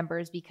community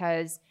members,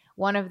 because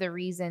one of the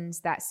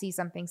reasons that See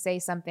Something, Say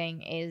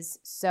Something is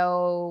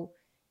so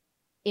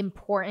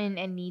important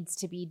and needs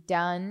to be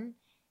done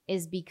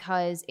is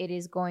because it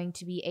is going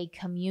to be a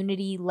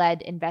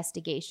community-led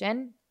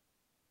investigation.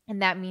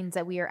 And that means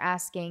that we are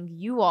asking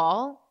you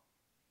all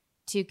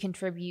to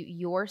contribute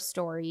your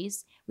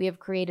stories. We have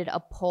created a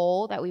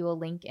poll that we will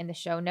link in the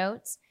show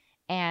notes,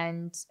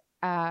 and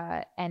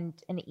an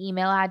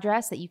email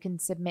address that you can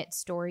submit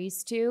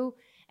stories to.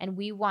 And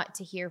we want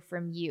to hear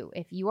from you.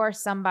 If you are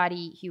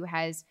somebody who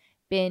has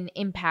been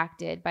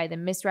impacted by the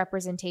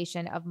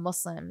misrepresentation of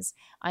Muslims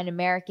on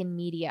American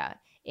media,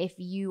 if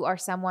you are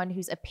someone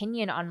whose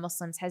opinion on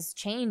Muslims has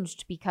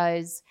changed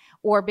because,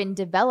 or been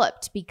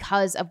developed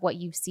because of what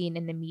you've seen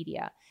in the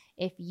media,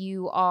 if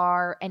you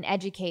are an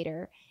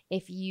educator,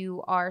 if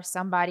you are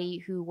somebody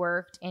who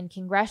worked in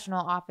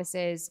congressional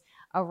offices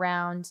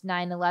around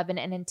 9/11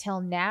 and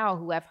until now,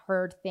 who have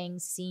heard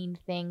things, seen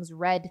things,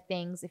 read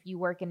things, if you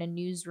work in a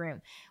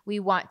newsroom, we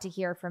want to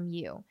hear from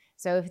you.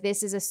 So if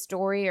this is a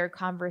story or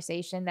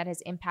conversation that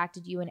has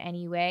impacted you in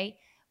any way,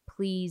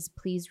 please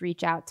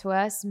reach out to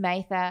us.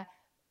 Maytha,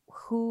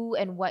 who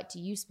and what do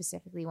you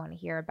specifically want to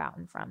hear about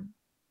and from?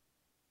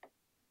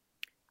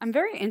 I'm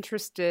very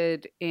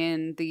interested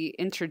in the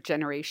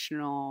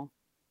intergenerational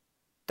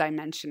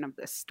dimension of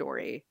this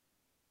story.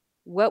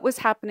 What was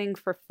happening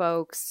for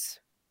folks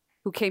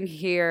who came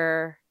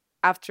here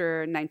after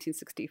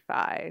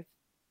 1965,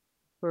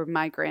 who were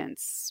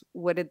migrants?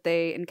 What did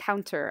they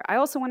encounter? I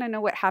also want to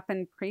know what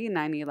happened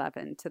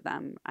pre-9/11 to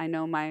them. I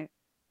know my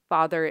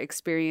father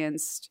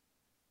experienced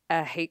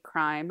a hate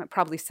crime,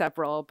 probably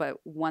several, but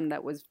one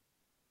that was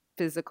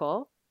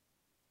physical,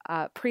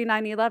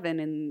 pre-9/11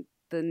 in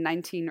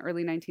the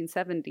early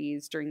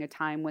 1970s, during a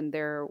time when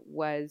there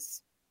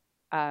was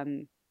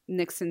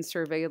Nixon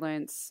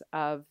surveillance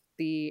of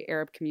the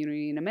Arab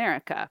community in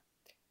America.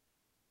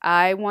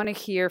 I want to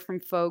hear from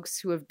folks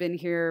who have been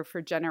here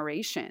for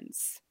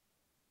generations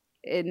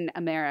in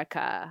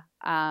America,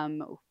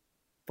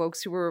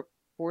 folks who were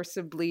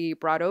forcibly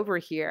brought over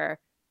here.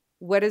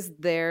 What has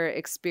their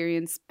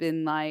experience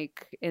been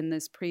like in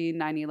this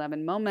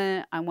pre-9/11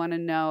 moment? I want to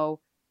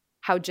know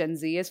how Gen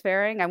Z is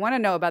faring. I want to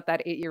know about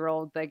that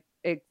 8-year-old,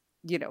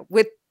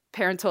 with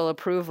parental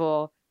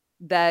approval,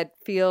 that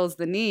feels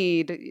the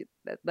need,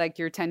 like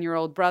your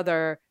 10-year-old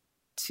brother,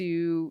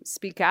 to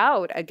speak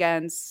out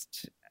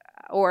against,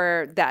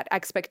 or that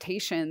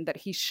expectation that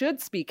he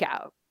should speak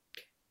out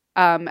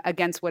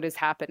against what is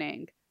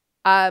happening.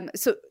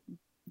 So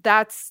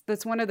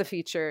that's one of the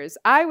features.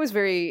 I was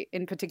very,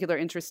 in particular,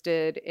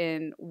 interested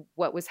in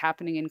what was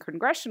happening in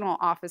congressional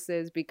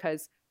offices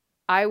because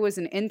I was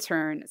an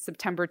intern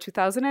September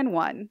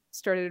 2001,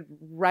 started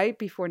right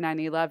before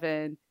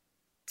 9/11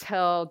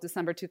 till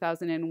December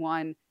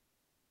 2001.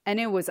 And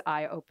it was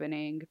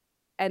eye-opening.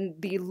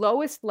 And the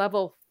lowest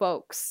level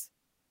folks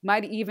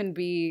might even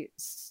be,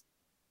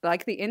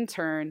 like the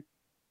intern,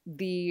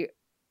 the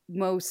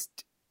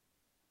most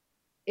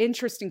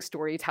interesting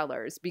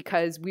storytellers,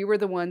 because we were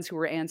the ones who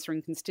were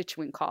answering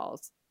constituent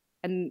calls.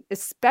 And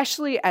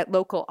especially at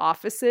local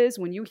offices,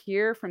 when you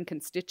hear from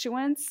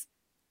constituents,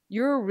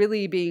 you're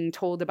really being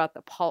told about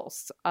the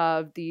pulse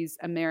of these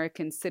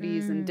American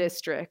cities and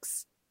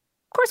districts.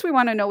 Of course, we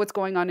want to know what's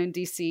going on in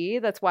DC.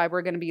 That's why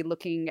we're going to be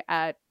looking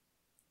at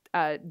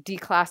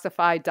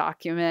declassified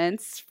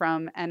documents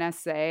from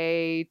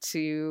NSA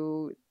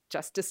to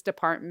Justice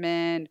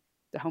Department,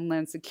 the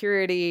Homeland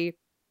Security,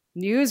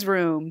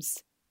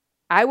 newsrooms.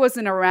 I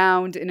wasn't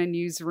around in a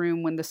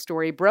newsroom when the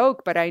story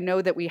broke, but I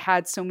know that we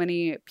had so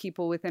many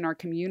people within our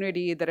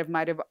community that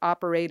might have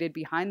operated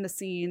behind the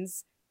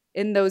scenes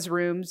in those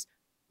rooms.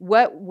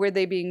 What were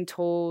they being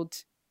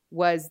told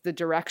was the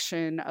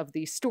direction of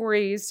these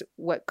stories?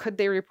 What could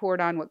they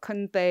report on? What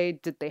couldn't they?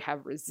 Did they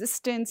have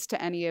resistance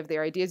to any of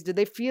their ideas? Did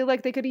they feel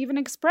like they could even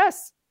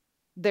express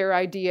their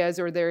ideas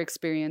or their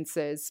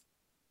experiences?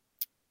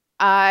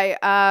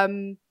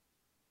 There's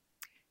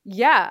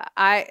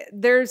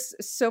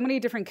so many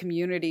different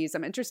communities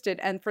I'm interested.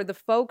 And for the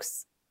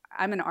folks,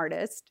 I'm an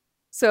artist.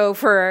 So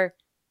for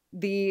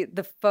the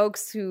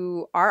folks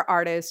who are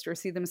artists or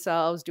see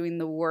themselves doing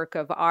the work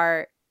of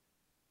art,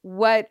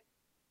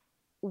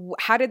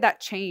 how did that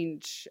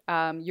change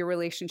your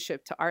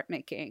relationship to art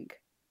making?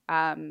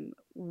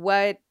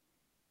 What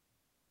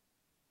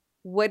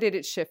did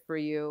it shift for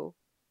you?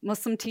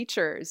 Muslim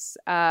teachers,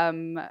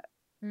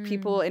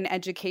 people in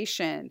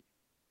education,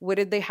 what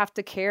did they have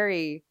to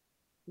carry?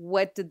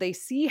 What did they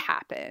see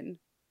happen?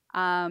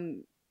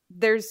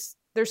 There's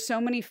there's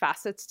so many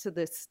facets to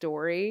this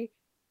story.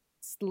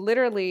 It's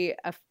literally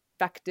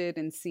affected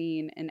and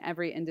seen in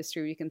every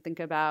industry you can think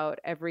about,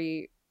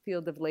 every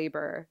field of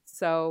labor.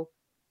 So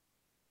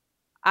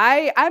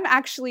I'm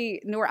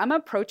actually, Noor, I'm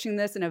approaching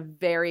this in a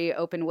very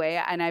open way,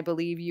 and I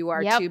believe you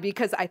are too,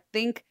 because I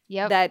think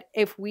that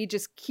if we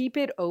just keep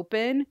it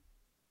open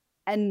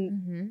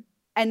and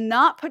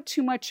not put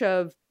too much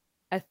of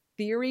a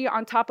theory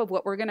on top of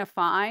what we're going to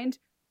find,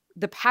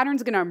 the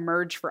pattern's going to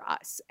emerge for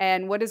us.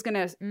 And what is going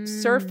to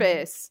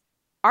surface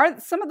are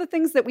some of the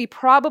things that we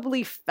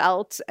probably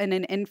felt in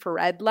an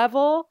infrared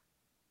level,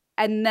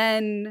 and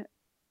then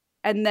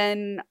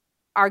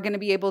are going to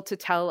be able to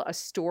tell a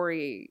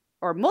story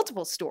or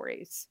multiple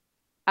stories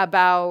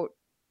about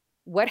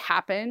what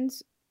happened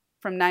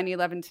from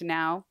 9/11 to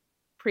now,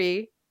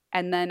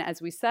 and then,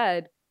 as we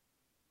said,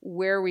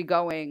 where are we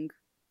going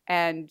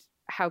and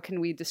how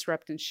can we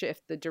disrupt and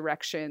shift the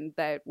direction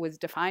that was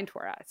defined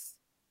for us?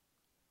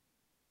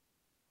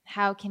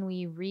 How can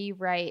we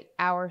rewrite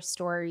our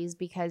stories,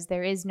 because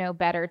there is no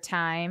better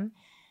time.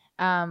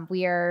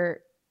 We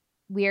are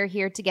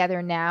here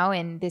together now,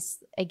 and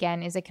this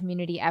again is a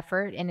community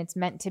effort, and it's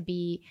meant to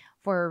be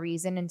for a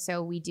reason. And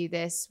so we do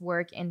this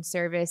work in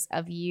service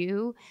of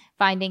you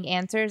finding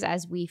answers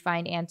as we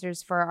find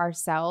answers for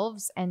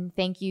ourselves. And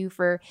thank you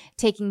for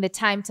taking the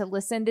time to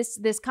listen.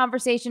 This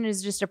conversation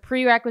is just a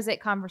prerequisite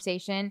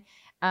conversation.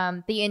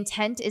 The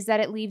intent is that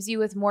it leaves you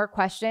with more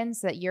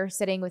questions, that you're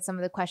sitting with some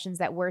of the questions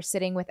that we're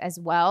sitting with as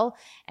well.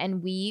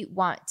 And we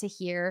want to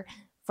hear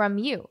from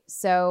you.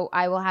 So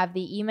I will have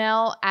the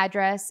email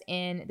address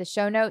in the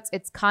show notes.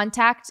 It's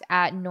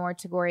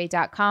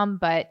contact@noortagore.com,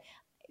 but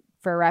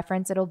for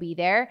reference, it'll be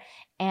there.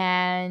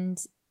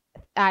 And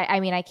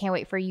I mean, I can't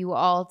wait for you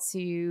all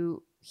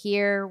to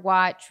hear,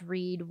 watch,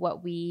 read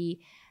what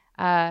we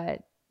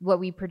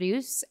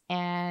produce.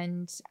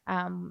 And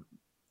I'm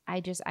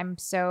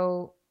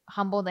so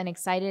humbled and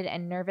excited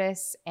and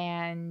nervous,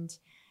 and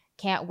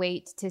can't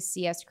wait to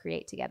see us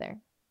create together.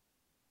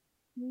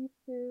 Me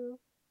too.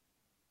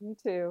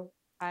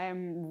 I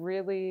am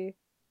really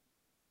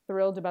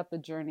thrilled about the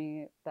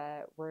journey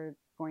that we're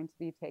going to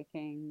be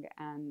taking,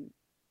 and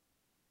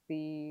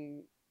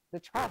the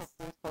trust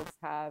these folks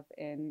have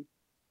in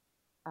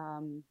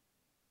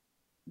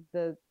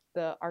the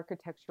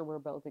architecture we're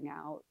building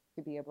out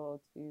to be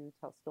able to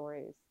tell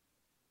stories.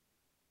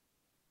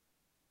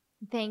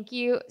 Thank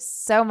you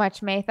so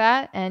much,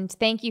 Maytha. And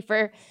thank you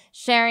for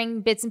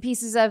sharing bits and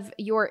pieces of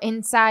your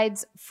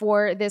insides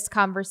for this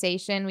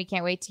conversation. We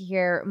can't wait to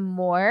hear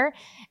more.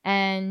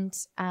 And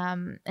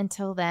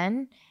until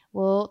then,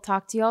 we'll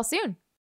talk to you all soon.